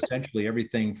Pauline. So essentially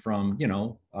everything from, you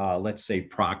know, let's say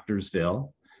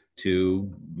Proctorsville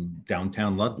to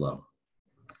downtown Ludlow.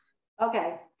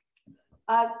 Okay.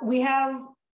 We have,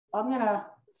 I'm gonna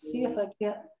see if I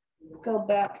can go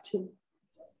back to,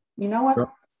 you know what?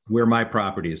 Where my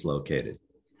property is located.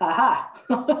 Aha,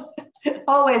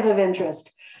 always of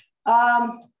interest.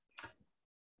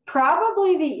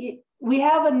 Probably we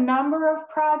have a number of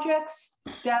projects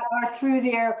that are through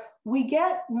there. We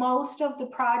get most of the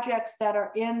projects that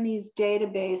are in these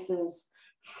databases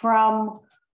from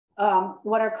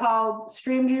what are called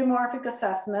stream geomorphic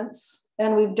assessments.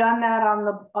 And we've done that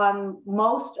on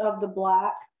most of the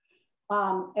Black.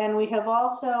 And we have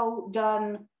also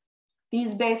done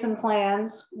these basin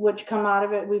plans, which come out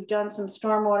of it. We've done some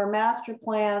stormwater master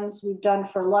plans. We've done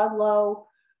for Ludlow.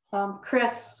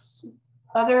 Chris,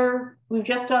 we've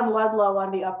just done Ludlow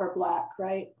on the Upper Black,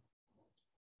 right?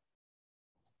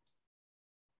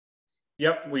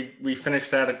 Yep, we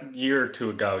finished that a year or two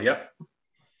ago, yep.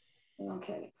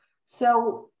 Okay,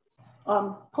 so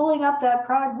pulling up that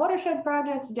watershed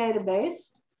projects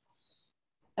database,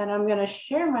 and I'm gonna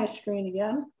share my screen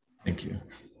again. Thank you.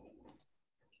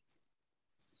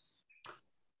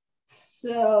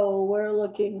 So we're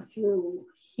looking through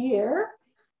here.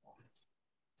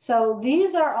 So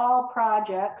these are all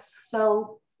projects.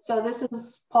 So this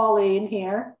is Pauline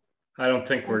here. I don't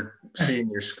think we're seeing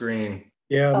your screen.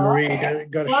 Yeah, Marie,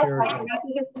 got to share. I forgot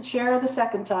to hit the share the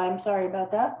second time. Sorry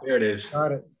about that. There it is.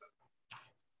 Got it.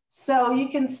 So you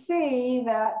can see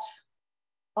that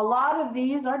a lot of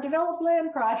these are developed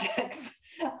land projects.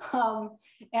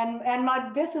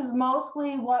 This is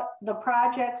mostly what the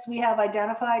projects we have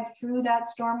identified through that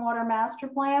stormwater master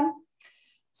plan.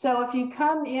 So if you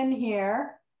come in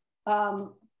here,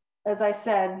 as I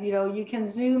said, you know, you can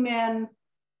zoom in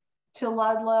to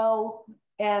Ludlow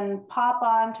and pop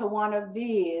on to one of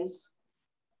these,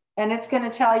 and it's going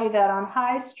to tell you that on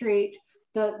High Street,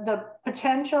 the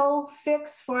potential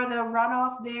fix for the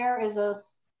runoff there is a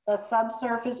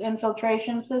subsurface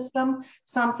infiltration system,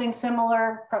 something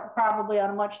similar, probably on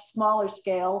a much smaller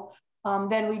scale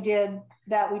than we did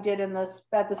at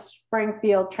the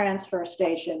Springfield transfer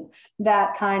station,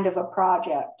 that kind of a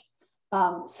project.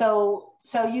 So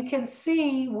you can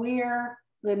see where,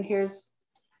 then here's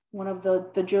one of the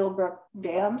Julebrook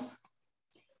dams.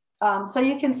 So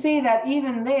you can see that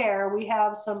even there, we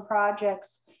have some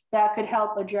projects that could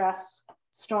help address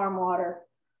stormwater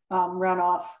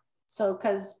runoff. So,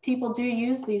 because people do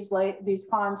use these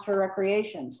ponds for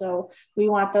recreation. So we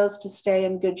want those to stay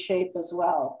in good shape as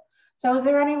well. So is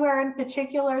there anywhere in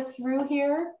particular through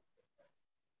here?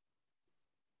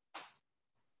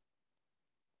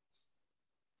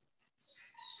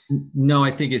 No,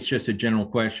 I think it's just a general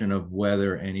question of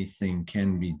whether anything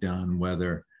can be done,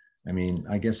 whether, I mean,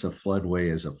 I guess a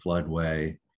floodway is a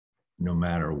floodway no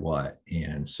matter what.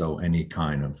 And so any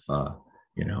kind of,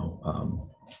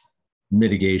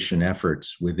 mitigation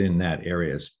efforts within that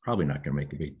area is probably not going to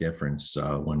make a big difference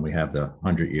when we have the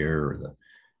 100-year or the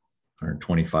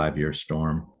 125-year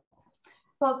storm.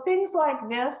 Well, things like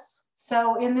this.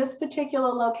 So in this particular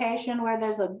location where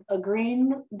there's a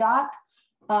green dot,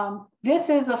 this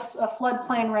is a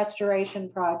floodplain restoration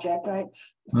project, right?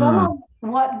 Some of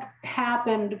what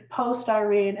happened post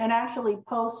Irene and actually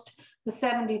post the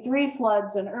 73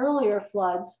 floods and earlier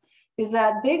floods is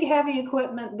that big heavy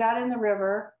equipment got in the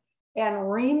river and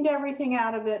reamed everything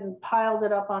out of it and piled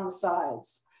it up on the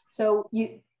sides. So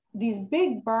these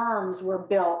big berms were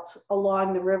built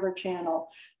along the river channel.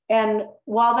 And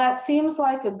while that seems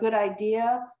like a good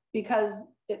idea because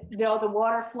the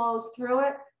water flows through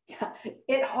it,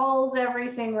 it holds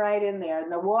everything right in there. And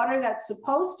the water that's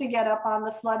supposed to get up on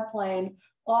the floodplain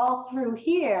all through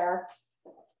here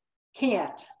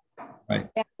can't. Right.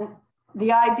 And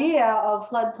the idea of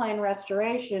floodplain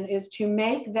restoration is to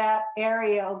make that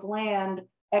area of land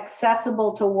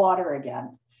accessible to water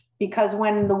again. Because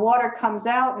when the water comes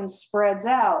out and spreads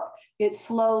out, it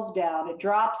slows down, it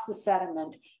drops the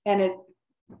sediment, and it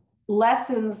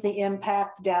lessens the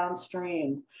impact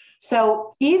downstream.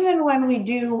 So even when we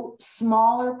do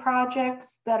smaller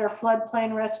projects that are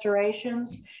floodplain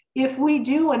restorations, if we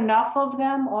do enough of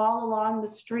them all along the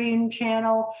stream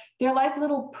channel, they're like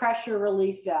little pressure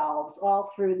relief valves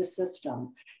all through the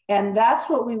system. And that's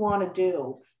what we want to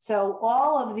do. So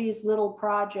all of these little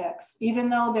projects, even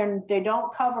though they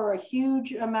don't cover a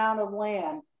huge amount of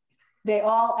land, they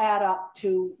all add up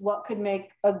to what could make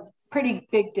a pretty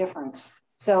big difference.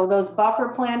 So those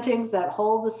buffer plantings that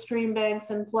hold the stream banks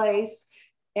in place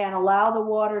and allow the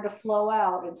water to flow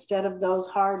out instead of those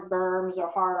hard berms or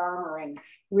hard armoring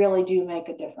really do make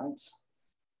a difference.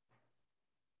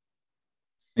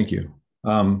 Thank you.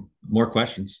 More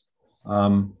questions.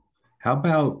 How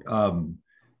about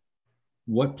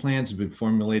what plans have been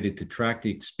formulated to track the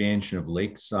expansion of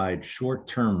lakeside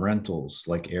short-term rentals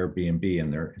like Airbnb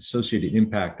and their associated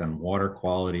impact on water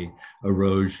quality,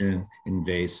 erosion,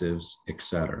 invasives,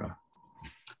 etc.?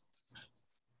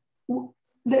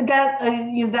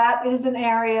 That is an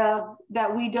area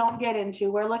that we don't get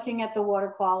into. We're looking at the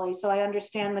water quality, so I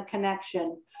understand the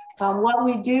connection. What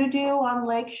we do on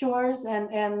lake shores,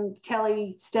 and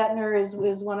Kelly Stetner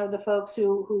is one of the folks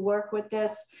who work with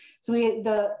this. So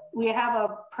we have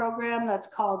a program that's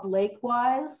called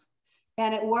Lakewise,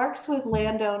 and it works with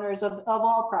landowners of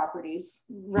all properties,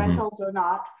 rentals or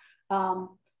not,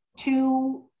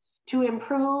 to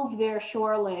improve their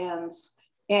shorelands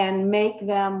and make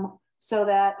them so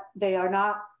that they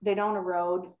don't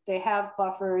erode, they have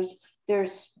buffers,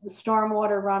 there's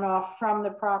stormwater runoff from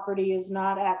the property is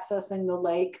not accessing the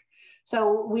lake.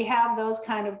 So we have those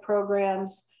kind of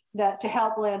programs that to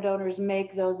help landowners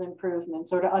make those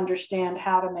improvements or to understand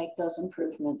how to make those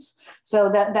improvements. So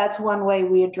that's one way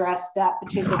we address that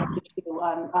particular issue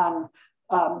on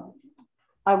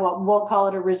I won't call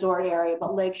it a resort area,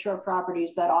 but lakeshore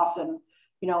properties that often,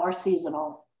 are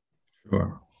seasonal.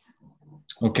 Sure.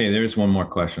 Okay, there's one more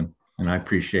question, and I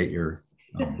appreciate your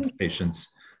patience.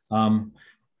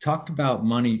 Talked about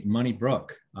Money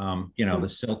Brook, the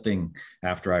silting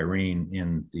after Irene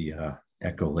in the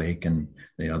Echo Lake and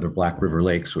the other Black River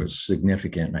Lakes was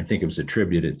significant. And I think it was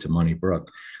attributed to Money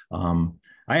Brook.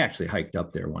 I actually hiked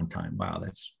up there one time. Wow,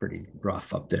 that's pretty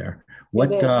rough up there.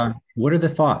 What are the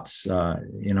thoughts?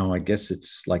 I guess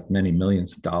it's like many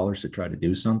millions of dollars to try to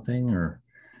do something, or?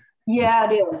 Yeah,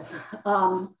 it is.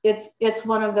 It's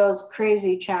one of those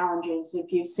crazy challenges.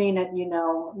 If you've seen it,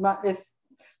 if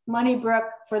Money Brook,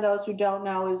 for those who don't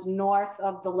know, is north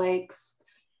of the lakes.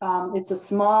 It's a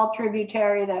small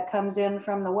tributary that comes in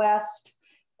from the west,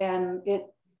 and it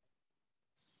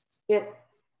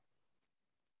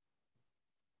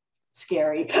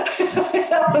scary.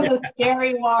 That was a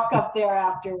scary walk up there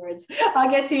afterwards. I'll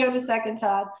get to you in a second,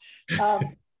 Todd.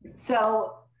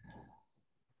 So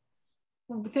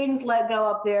things let go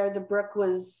up there. The brook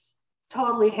was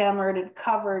totally hammered. It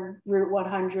covered Route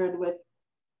 100 with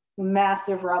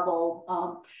massive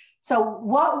rubble. So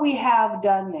what we have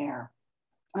done there,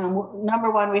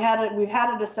 number one, we've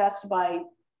had it assessed by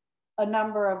a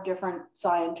number of different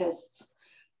scientists.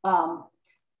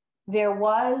 There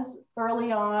was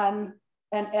early on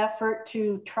an effort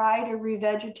to try to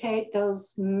revegetate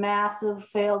those massive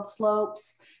failed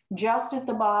slopes just at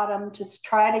the bottom to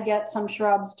try to get some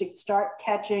shrubs to start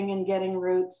catching and getting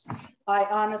roots. I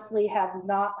honestly have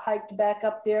not hiked back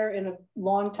up there in a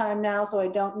long time now, so I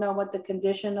don't know what the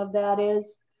condition of that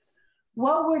is.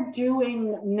 What we're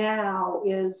doing now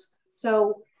is,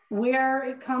 so where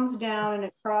it comes down and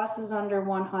it crosses under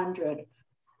 100,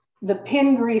 the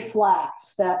Pingree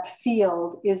Flats, that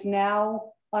field is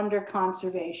now under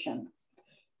conservation.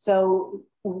 So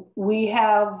we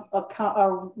have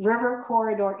a river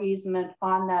corridor easement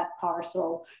on that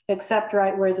parcel, except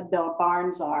right where the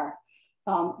barns are.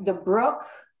 The brook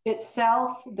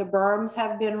itself, the berms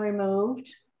have been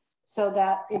removed so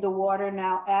that the water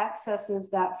now accesses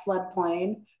that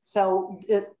floodplain. So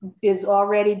it is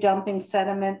already dumping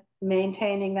sediment,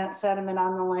 maintaining that sediment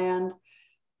on the land.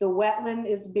 The wetland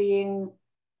is being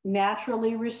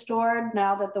naturally restored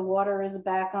now that the water is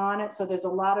back on it. So there's a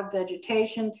lot of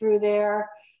vegetation through there.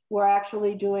 We're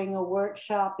actually doing a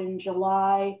workshop in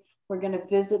July. We're going to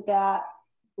visit that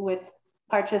with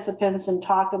participants and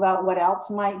talk about what else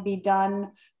might be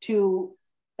done to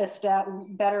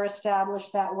better establish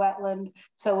that wetland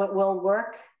so it will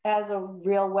work as a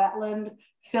real wetland,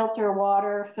 filter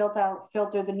water,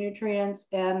 filter the nutrients,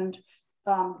 and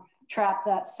trap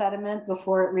that sediment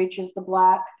before it reaches the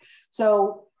black.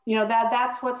 So, you know,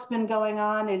 that's what's been going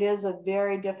on. It is a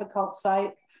very difficult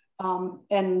site.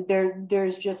 And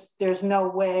there's no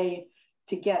way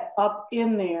to get up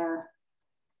in there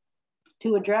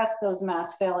to address those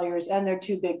mass failures, and they're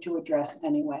too big to address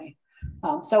anyway.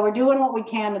 So we're doing what we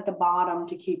can at the bottom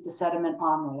to keep the sediment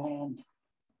on the land.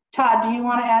 Todd, do you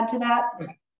want to add to that?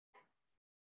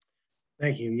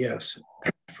 Thank you. Yes.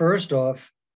 First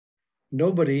off,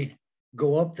 nobody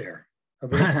go up there.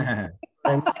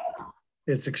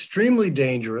 It's extremely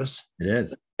dangerous. It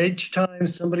is. Each time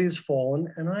somebody's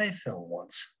fallen, and I fell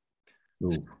once.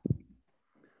 Ooh.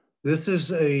 This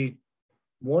is a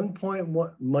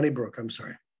 1.1 Moneybrook. I'm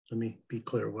sorry. Let me be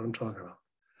clear what I'm talking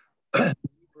about.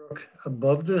 Brook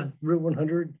above the Route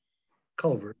 100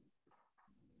 culvert.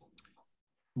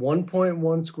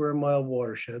 1.1 square mile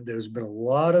watershed. There's been a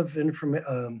lot of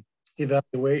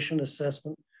evaluation,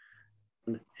 assessment.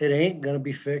 It ain't going to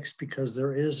be fixed because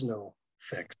there is no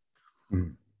fix.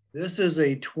 Mm. This is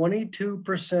a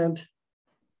 22%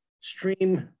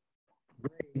 stream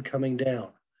grade coming down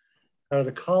out of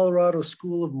the Colorado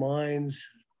School of Mines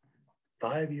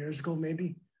 5 years ago,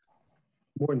 maybe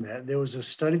more than that. There was a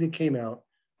study that came out,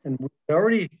 and we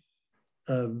already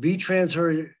V-Trans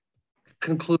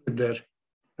concluded that,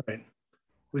 all right,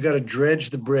 we got to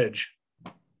dredge the bridge.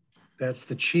 That's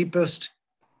the cheapest,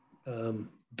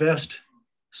 best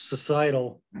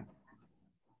societal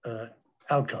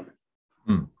outcome.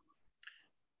 Hmm.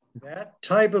 That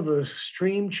type of a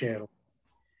stream channel,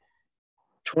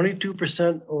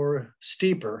 22% or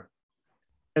steeper,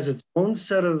 has its own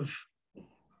set of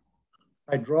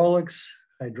hydraulics,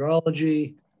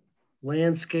 hydrology,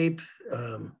 landscape,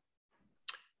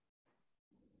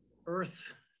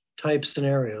 earth type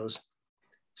scenarios.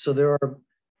 So there are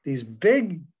these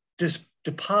big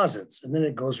deposits, and then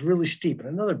it goes really steep, and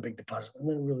another big deposit, and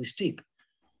then really steep.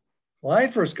 Well, I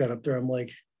first got up there, I'm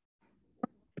like,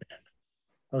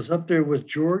 I was up there with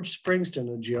George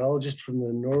Springston, a geologist from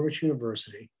the Norwich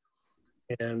University.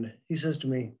 And he says to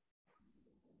me,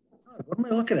 what am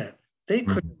I looking at? They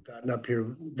couldn't have gotten up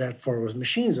here that far with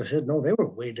machines. I said, no, they were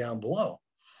way down below.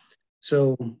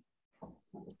 So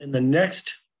in the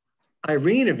next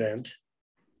Irene event,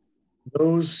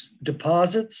 those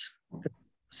deposits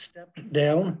stepped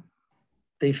down,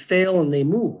 they fail and they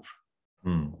move.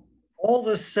 Mm. All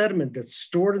the sediment that's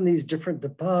stored in these different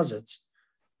deposits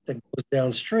that goes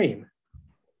downstream.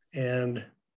 And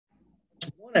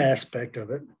one aspect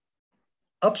of it,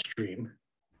 upstream,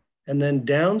 and then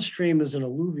downstream is an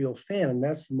alluvial fan, and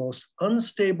that's the most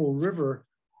unstable river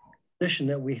condition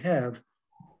that we have.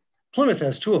 Plymouth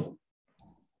has two of them.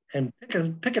 And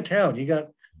pick a town, you got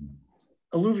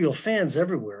alluvial fans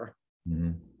everywhere.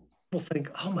 Mm-hmm. People think,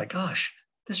 oh my gosh,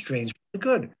 this drain's really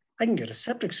good. I can get a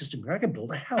septic system here. I can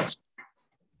build a house.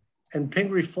 And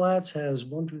Pingree Flats has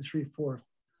 1, 2, 3, 4,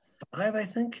 5, I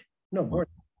think. No, more.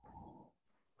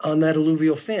 On that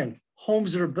alluvial fan,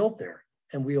 homes that are built there.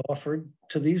 And we offered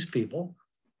to these people,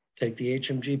 take the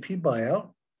HMGP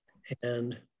buyout.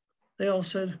 And they all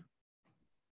said,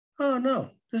 oh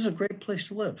no, this is a great place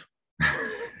to live.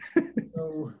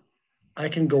 So I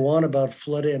can go on about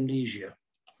flood amnesia.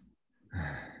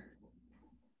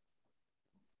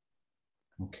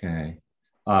 Okay.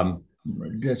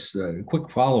 Just a quick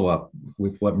follow-up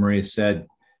with what Maria said.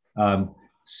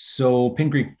 So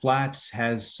Pingree Flats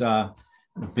has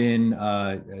been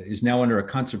is now under a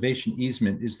conservation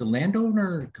easement. Is the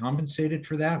landowner compensated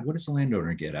for that? What does the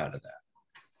landowner get out of that?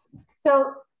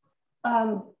 So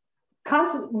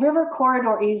river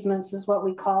corridor easements is what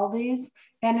we call these.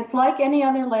 And it's like any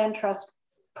other land trust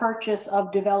purchase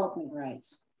of development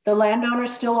rights. The landowner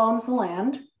still owns the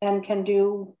land and can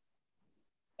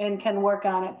work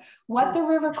on it. What the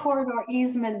river corridor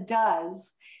easement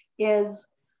does is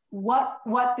what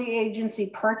the agency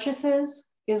purchases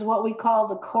is what we call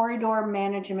the corridor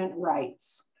management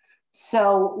rights.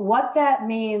 So what that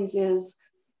means is,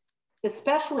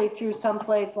 especially through some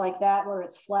place like that where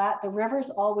it's flat, the river's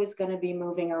always going to be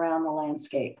moving around the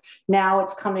landscape. Now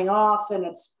it's coming off and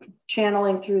it's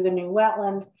channeling through the new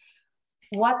wetland.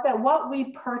 What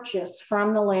we purchase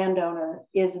from the landowner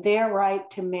is their right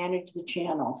to manage the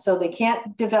channel. So they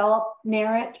can't develop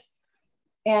near it,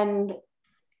 and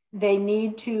they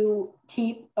need to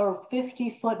keep a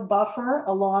 50-foot buffer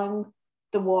along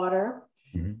the water.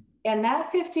 Mm-hmm. And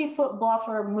that 50-foot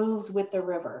buffer moves with the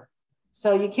river.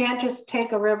 So you can't just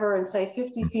take a river and say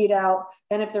 50 feet out,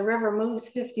 and if the river moves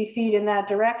 50 feet in that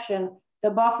direction, the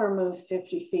buffer moves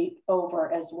 50 feet over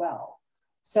as well.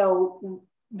 So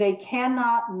they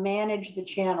cannot manage the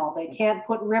channel. They can't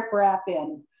put riprap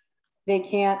in. They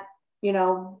can't,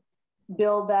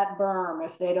 build that berm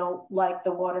if they don't like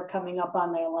the water coming up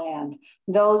on their land.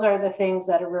 Those are the things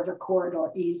that a river corridor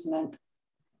easement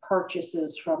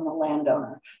purchases from the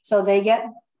landowner. So they get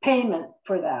payment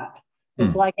for that.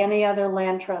 It's like any other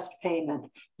land trust payment.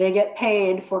 They get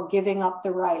paid for giving up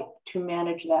the right to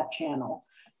manage that channel.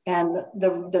 And the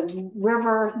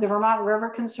Vermont River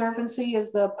Conservancy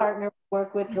is the partner we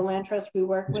work with, the land trust we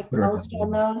work with most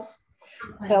on those.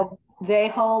 So they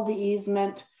hold the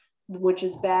easement, which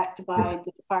is backed by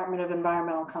the Department of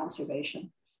Environmental Conservation.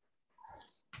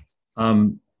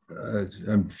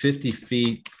 50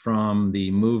 feet from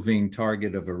the moving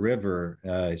target of a river.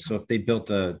 So if they built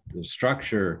a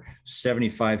structure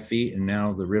 75 feet and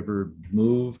now the river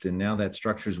moved and now that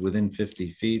structure is within 50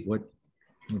 feet, what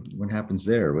happens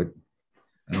there?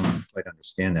 I don't quite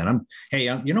understand that. Hey,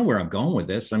 you know where I'm going with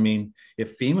this. I mean,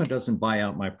 if FEMA doesn't buy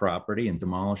out my property and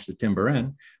demolish the timber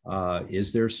end,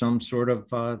 is there some sort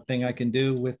of thing I can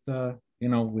do with,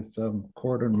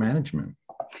 corridor management?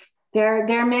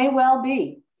 There may well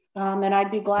be. And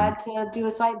I'd be glad to do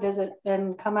a site visit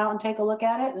and come out and take a look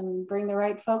at it and bring the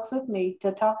right folks with me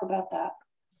to talk about that.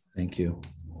 Thank you.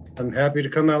 I'm happy to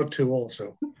come out too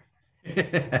also.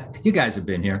 You guys have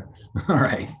been here. All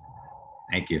right.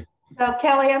 Thank you. So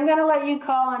Kelly, I'm going to let you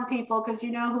call on people because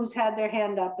you know who's had their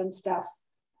hand up and stuff.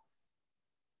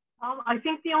 I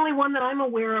think the only one that I'm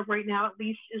aware of right now, at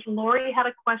least, is Lori had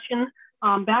a question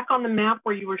back on the map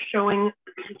where you were showing,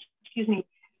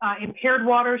 impaired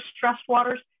waters, stressed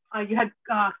waters. You had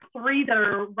 3 that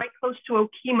are right close to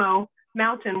Okemo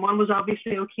Mountain. One was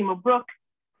obviously Okemo Brook,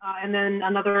 and then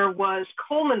another was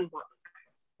Coleman Brook.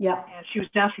 Yeah. And she was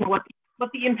asking what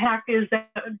the impact is.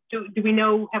 Do we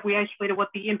know, have we isolated what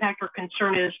the impact or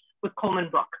concern is with Coleman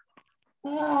Brook?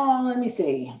 Let me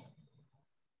see.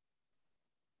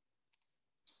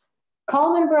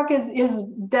 Coleman Brook is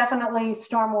definitely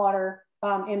stormwater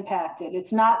impacted.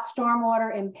 It's not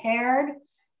stormwater impaired,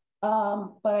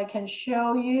 but I can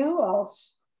show you. I'll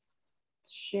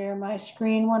share my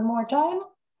screen one more time.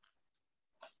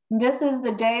 This is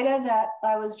the data that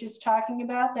I was just talking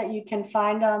about that you can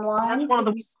find online. That's one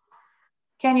of the...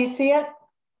 Can you see it?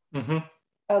 Mm-hmm.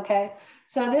 Okay,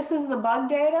 so this is the bug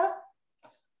data.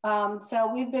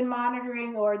 So we've been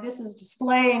monitoring, or this is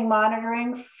displaying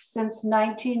monitoring since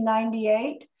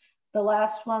 1998. The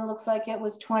last one looks like it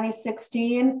was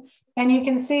 2016. And you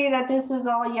can see that this is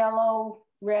all yellow,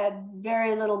 red,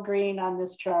 very little green on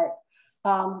this chart.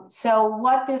 So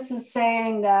what this is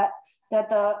saying that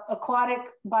the aquatic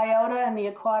biota and the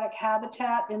aquatic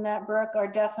habitat in that brook are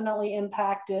definitely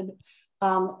impacted.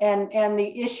 And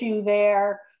the issue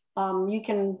there, you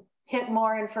can hit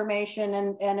more information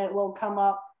and it will come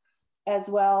up as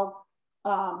well.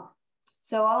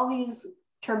 So all these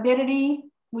turbidity,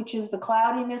 which is the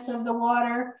cloudiness of the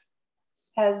water,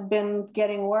 has been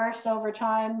getting worse over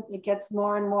time. It gets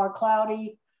more and more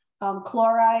cloudy.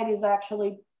 Chloride is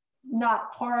actually not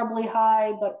horribly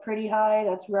high, but pretty high.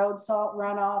 That's road salt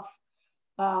runoff.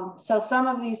 So some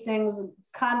of these things,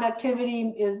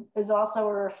 conductivity is also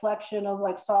a reflection of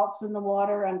like salts in the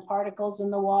water and particles in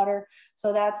the water.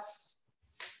 So that's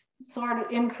sort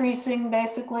of increasing,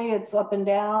 basically. It's up and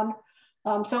down.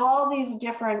 So all these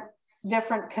different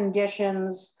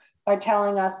conditions are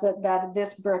telling us that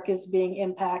this brook is being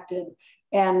impacted.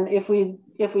 And if we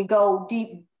go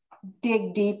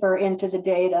dig deeper into the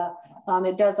data,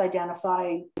 it does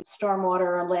identify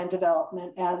stormwater and land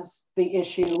development as the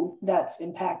issue that's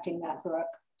impacting that brook.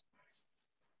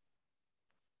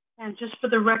 And just for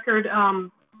the record,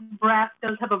 BRAC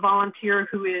does have a volunteer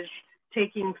who is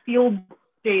taking field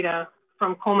data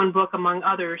from Coleman Brook, among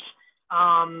others.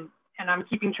 And I'm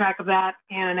keeping track of that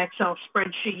in an Excel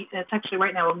spreadsheet. It's actually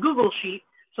right now a Google sheet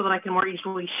so that I can more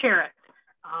easily share it.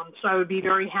 So I would be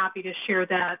very happy to share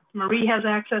that. Marie has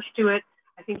access to it.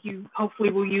 I think you hopefully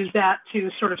will use that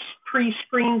to sort of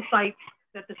pre-screen sites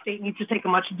that the state needs to take a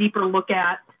much deeper look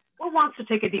at, or wants to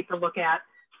take a deeper look at,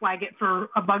 flag it for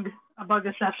a bug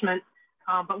assessment.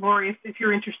 But Lori, if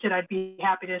you're interested, I'd be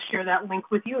happy to share that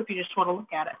link with you if you just want to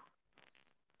look at it.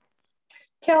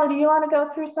 Kelly, do you want to go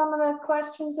through some of the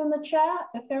questions in the chat,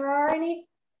 if there are any?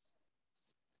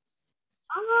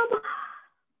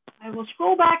 I will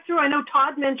scroll back through. I know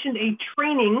Todd mentioned a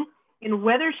training in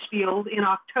Wethersfield in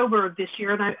October of this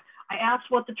year, and I asked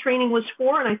what the training was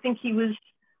for, and I think he was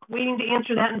waiting to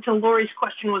answer that until Lori's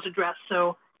question was addressed.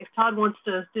 So if Todd wants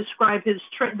to describe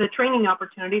the training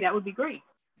opportunity, that would be great.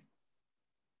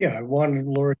 Yeah, I wanted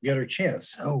Lori to get her chance.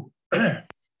 So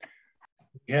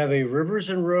we have a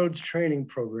Rivers and Roads training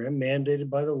program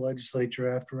mandated by the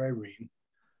legislature after Irene.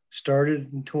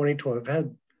 Started in 2012.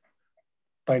 Had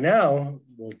by now,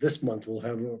 well, this month we'll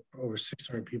have over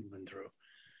 600 people been through.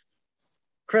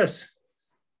 Chris,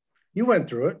 you went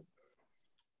through it.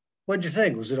 What'd you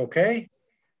think? Was it okay?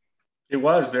 It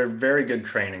was. They're very good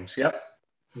trainings. Yep.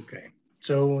 Okay.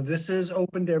 So this is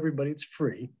open to everybody. It's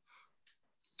free.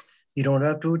 You don't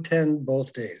have to attend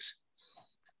both days.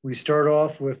 We start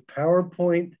off with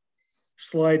PowerPoint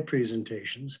slide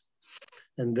presentations.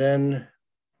 And then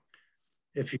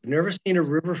if you've never seen a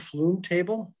river flume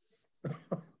table,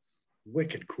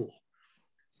 wicked cool.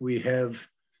 We have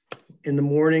in the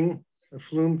morning a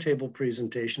flume table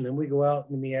presentation. Then we go out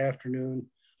in the afternoon,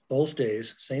 both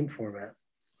days, same format.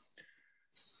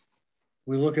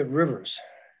 We look at rivers.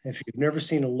 If you've never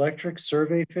seen electric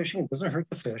survey fishing, it doesn't hurt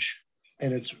the fish.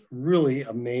 And it's really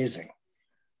amazing.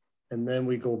 And then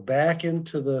we go back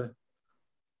into the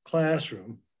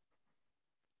classroom,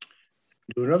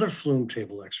 do another flume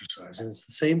table exercise. And it's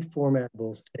the same format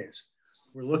both days.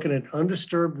 We're looking at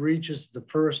undisturbed reaches the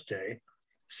first day.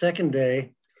 Second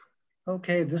day,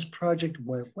 okay, this project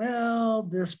went well,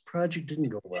 this project didn't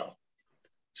go well.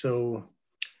 So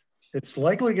it's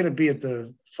likely going to be at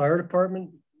the fire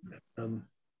department,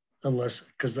 unless,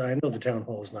 because I know the town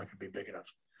hall is not going to be big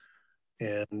enough.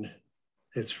 And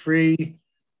it's free.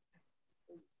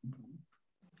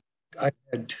 I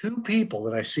had 2 people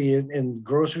that I see in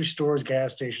grocery stores,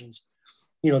 gas stations.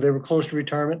 You know, they were close to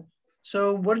retirement.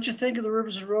 So what did you think of the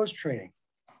Rivers and Roads training?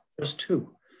 Just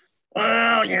 2.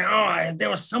 Well, you know, there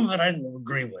was some of it I didn't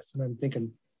agree with. And I'm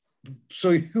thinking,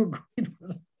 so you agreed with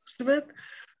most of it?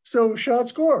 So shot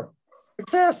score,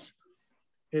 success.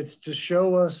 It's to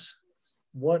show us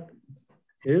what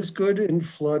is good in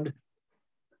flood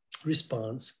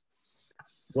response,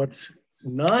 what's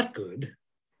not good,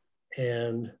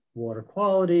 and water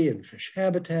quality and fish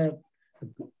habitat.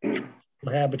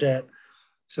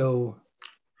 So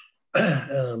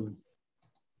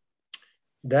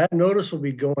that notice will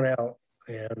be going out,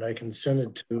 and I can send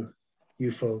it to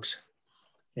you folks.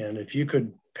 And if you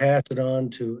could pass it on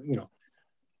to, you know,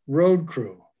 road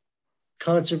crew,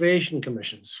 conservation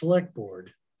commission, select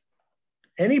board,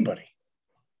 anybody.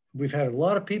 We've had a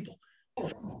lot of people.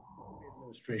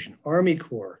 Administration, Army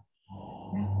Corps,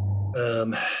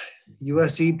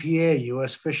 US EPA,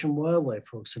 US Fish and Wildlife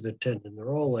folks have attended. And they're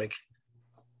all like,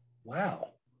 wow.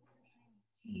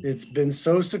 It's been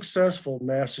so successful.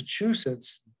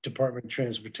 Massachusetts Department of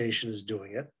Transportation is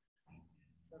doing it.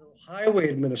 Federal Highway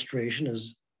Administration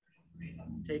has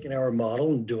taken our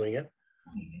model and doing it.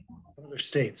 Other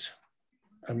states.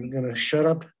 I'm going to shut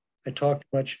up. I talk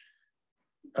too much.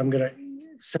 I'm going to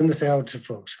send this out to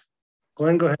folks.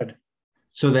 Glenn, go ahead.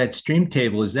 So that stream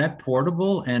table, is that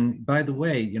portable? And by the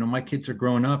way, you know, my kids are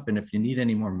growing up, and if you need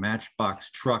any more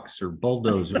Matchbox trucks or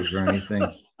bulldozers or anything,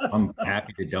 I'm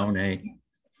happy to donate.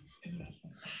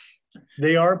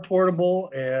 They are portable,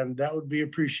 and that would be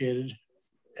appreciated.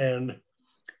 And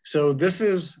so this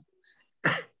is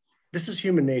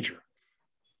human nature.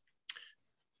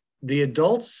 The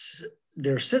adults,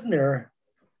 they're sitting there.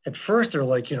 At first, they're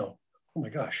like, you know, oh my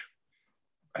gosh,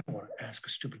 I don't want to ask a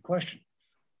stupid question.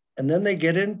 And then they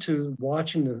get into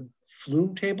watching the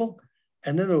flume table,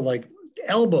 and then they're like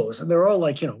elbows, and they're all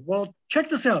like, you know, well, check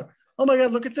this out. Oh my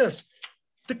God, look at this.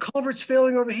 The culvert's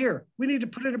failing over here. We need to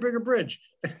put in a bigger bridge.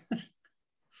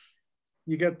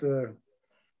 You get the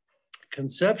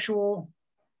conceptual,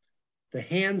 the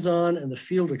hands-on, and the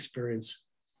field experience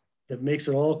that makes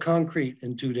it all concrete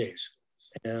in 2 days.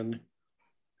 And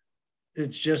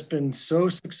it's just been so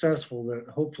successful that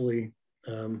hopefully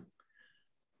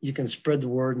you can spread the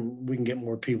word and we can get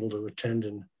more people to attend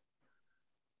in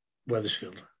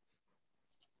Wethersfield.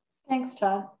 Thanks,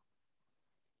 Todd.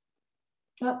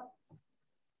 Oh.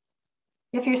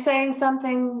 If you're saying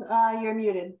something, you're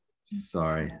muted.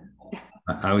 Sorry.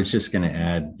 I was just going to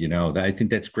add, you know, I think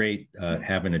that's great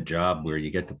having a job where you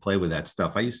get to play with that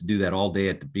stuff. I used to do that all day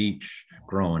at the beach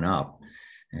growing up.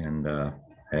 And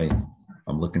hey, if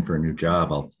I'm looking for a new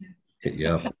job, I'll hit you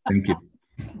up. Thank you.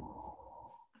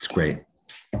 It's great.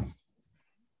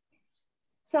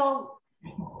 So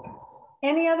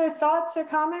any other thoughts or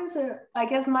comments? I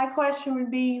guess my question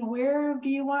would be, where do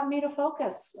you want me to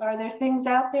focus? Are there things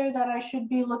out there that I should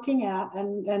be looking at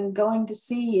and going to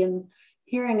see and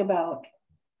hearing about?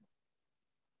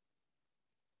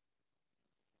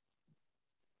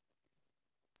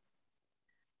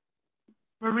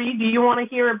 Marie, do you want to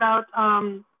hear about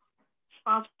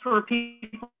spots where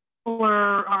people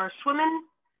are swimming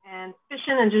and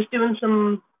fishing and just doing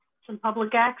some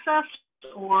public access,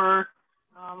 or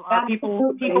are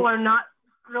people are not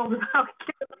thrilled about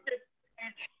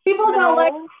people don't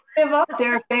like to give up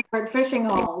their favorite fishing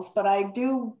holes, but I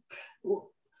do.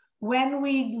 When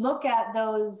we look at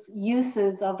those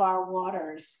uses of our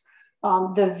waters,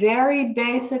 the very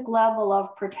basic level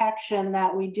of protection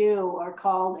that we do are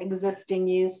called existing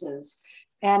uses.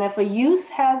 And if a use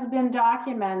has been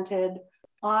documented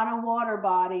on a water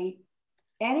body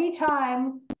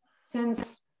anytime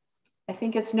since, I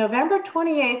think it's November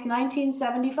 28th,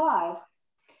 1975,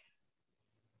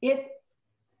 it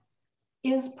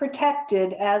is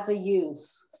protected as a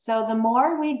use. So the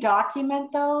more we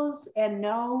document those and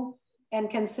know and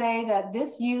can say that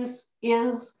this use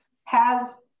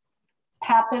has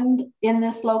happened in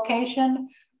this location,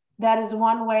 that is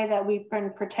one way that we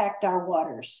can protect our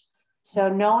waters. So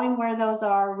knowing where those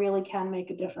are really can make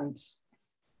a difference.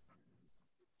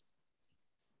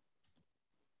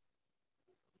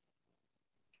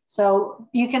 So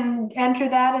you can enter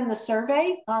that in the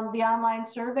survey, the online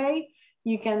survey.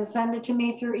 You can send it to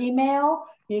me through email.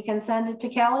 You can send it to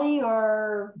Kelly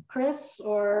or Chris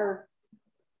or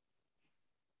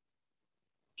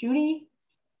Judy,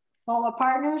 all the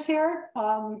partners here,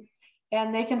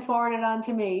 and they can forward it on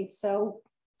to me. So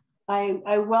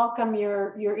I welcome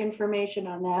your information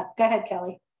on that. Go ahead,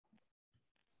 Kelly.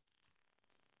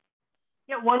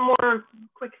 Yeah, one more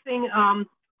quick thing.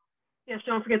 Yes,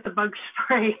 don't forget the bug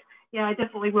spray. Yeah, I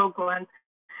definitely will, Glenn.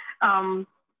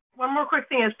 One more quick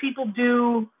thing, as people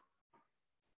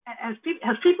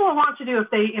want to do, if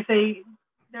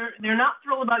they're not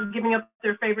thrilled about giving up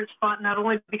their favorite spot, not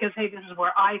only because, hey, this is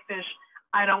where I fish,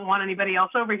 I don't want anybody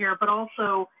else over here, but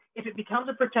also if it becomes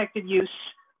a protected use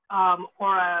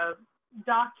or a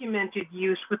documented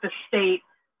use with the state,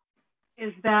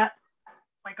 is that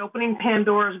like opening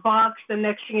Pandora's box? The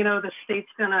next thing you know, the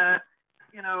state's gonna,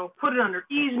 put it under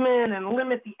easement and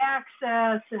limit the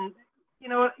access, and you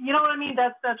know what I mean?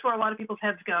 That's where a lot of people's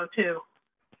heads go too.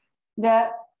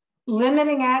 That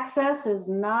limiting access is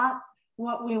not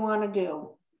what we want to do.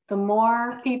 The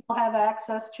more people have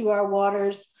access to our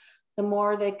waters, the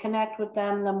more they connect with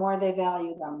them, the more they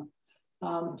value them.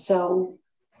 So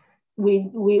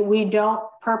we don't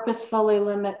purposefully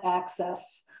limit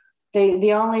access.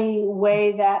 The only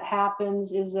way that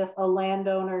happens is if a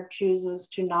landowner chooses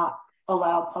to not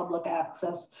allow public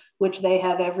access, which they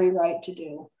have every right to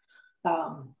do.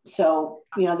 So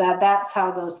that's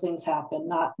how those things happen,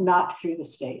 not through the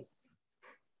state.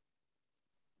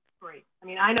 Great. I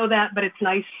mean, I know that, but it's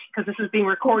nice because this is being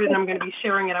recorded and I'm going to be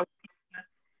sharing it.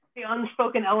 The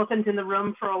unspoken elephant in the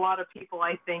room for a lot of people,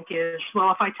 I think, is,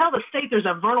 well, if I tell the state there's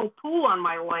a vernal pool on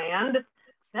my land,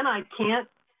 then I can't,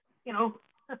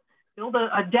 build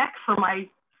a deck for my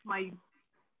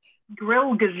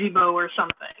grill gazebo or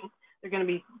something. They're going to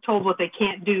be told what they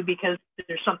can't do because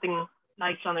there's something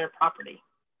nice on their property.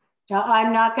 Now,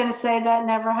 I'm not going to say that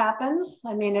never happens.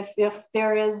 I mean, if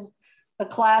there is a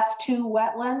class 2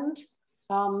 wetland,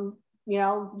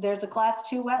 there's a class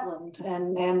 2 wetland,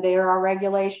 and there are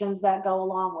regulations that go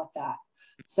along with that.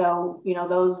 So,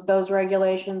 those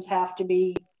regulations have to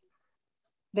be,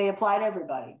 they apply to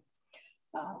everybody.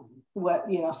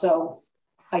 So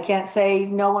I can't say,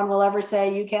 no one will ever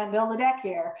say you can't build a deck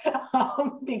here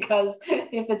because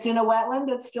if it's in a wetland,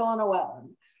 it's still in a wetland.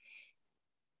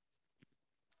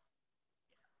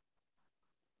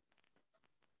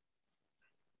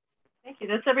 Thank you.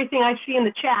 That's everything I see in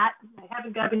the chat.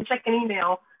 I've been checking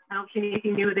email. I don't see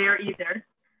anything new there either.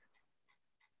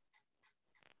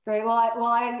 Great. Well,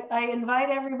 I invite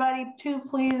everybody to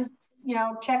please,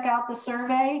 check out the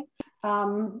survey.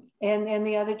 and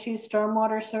the other 2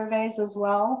 stormwater surveys as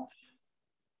well.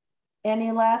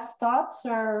 Any last thoughts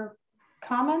or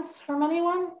comments from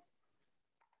anyone?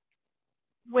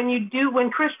 When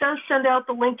Chris does send out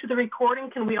the link to the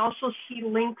recording, can we also see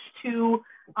links to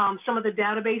some of the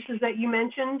databases that you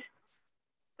mentioned,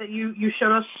 that you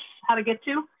showed us how to get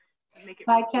to?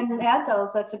 I can add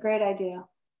those. That's a great idea.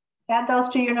 Add those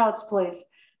to your notes, please.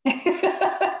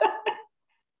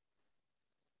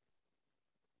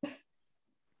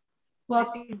 Well,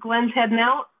 I think Glenn's heading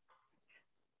out.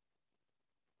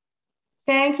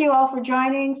 Thank you all for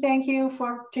joining. Thank you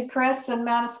to Chris and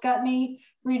Mount Ascutney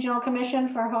Regional Commission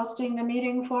for hosting the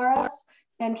meeting for us,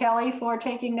 and Kelly for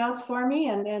taking notes for me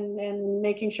and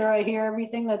making sure I hear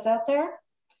everything that's out there.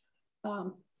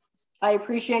 I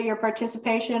appreciate your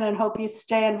participation and hope you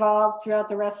stay involved throughout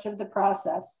the rest of the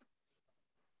process.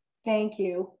 Thank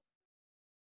you.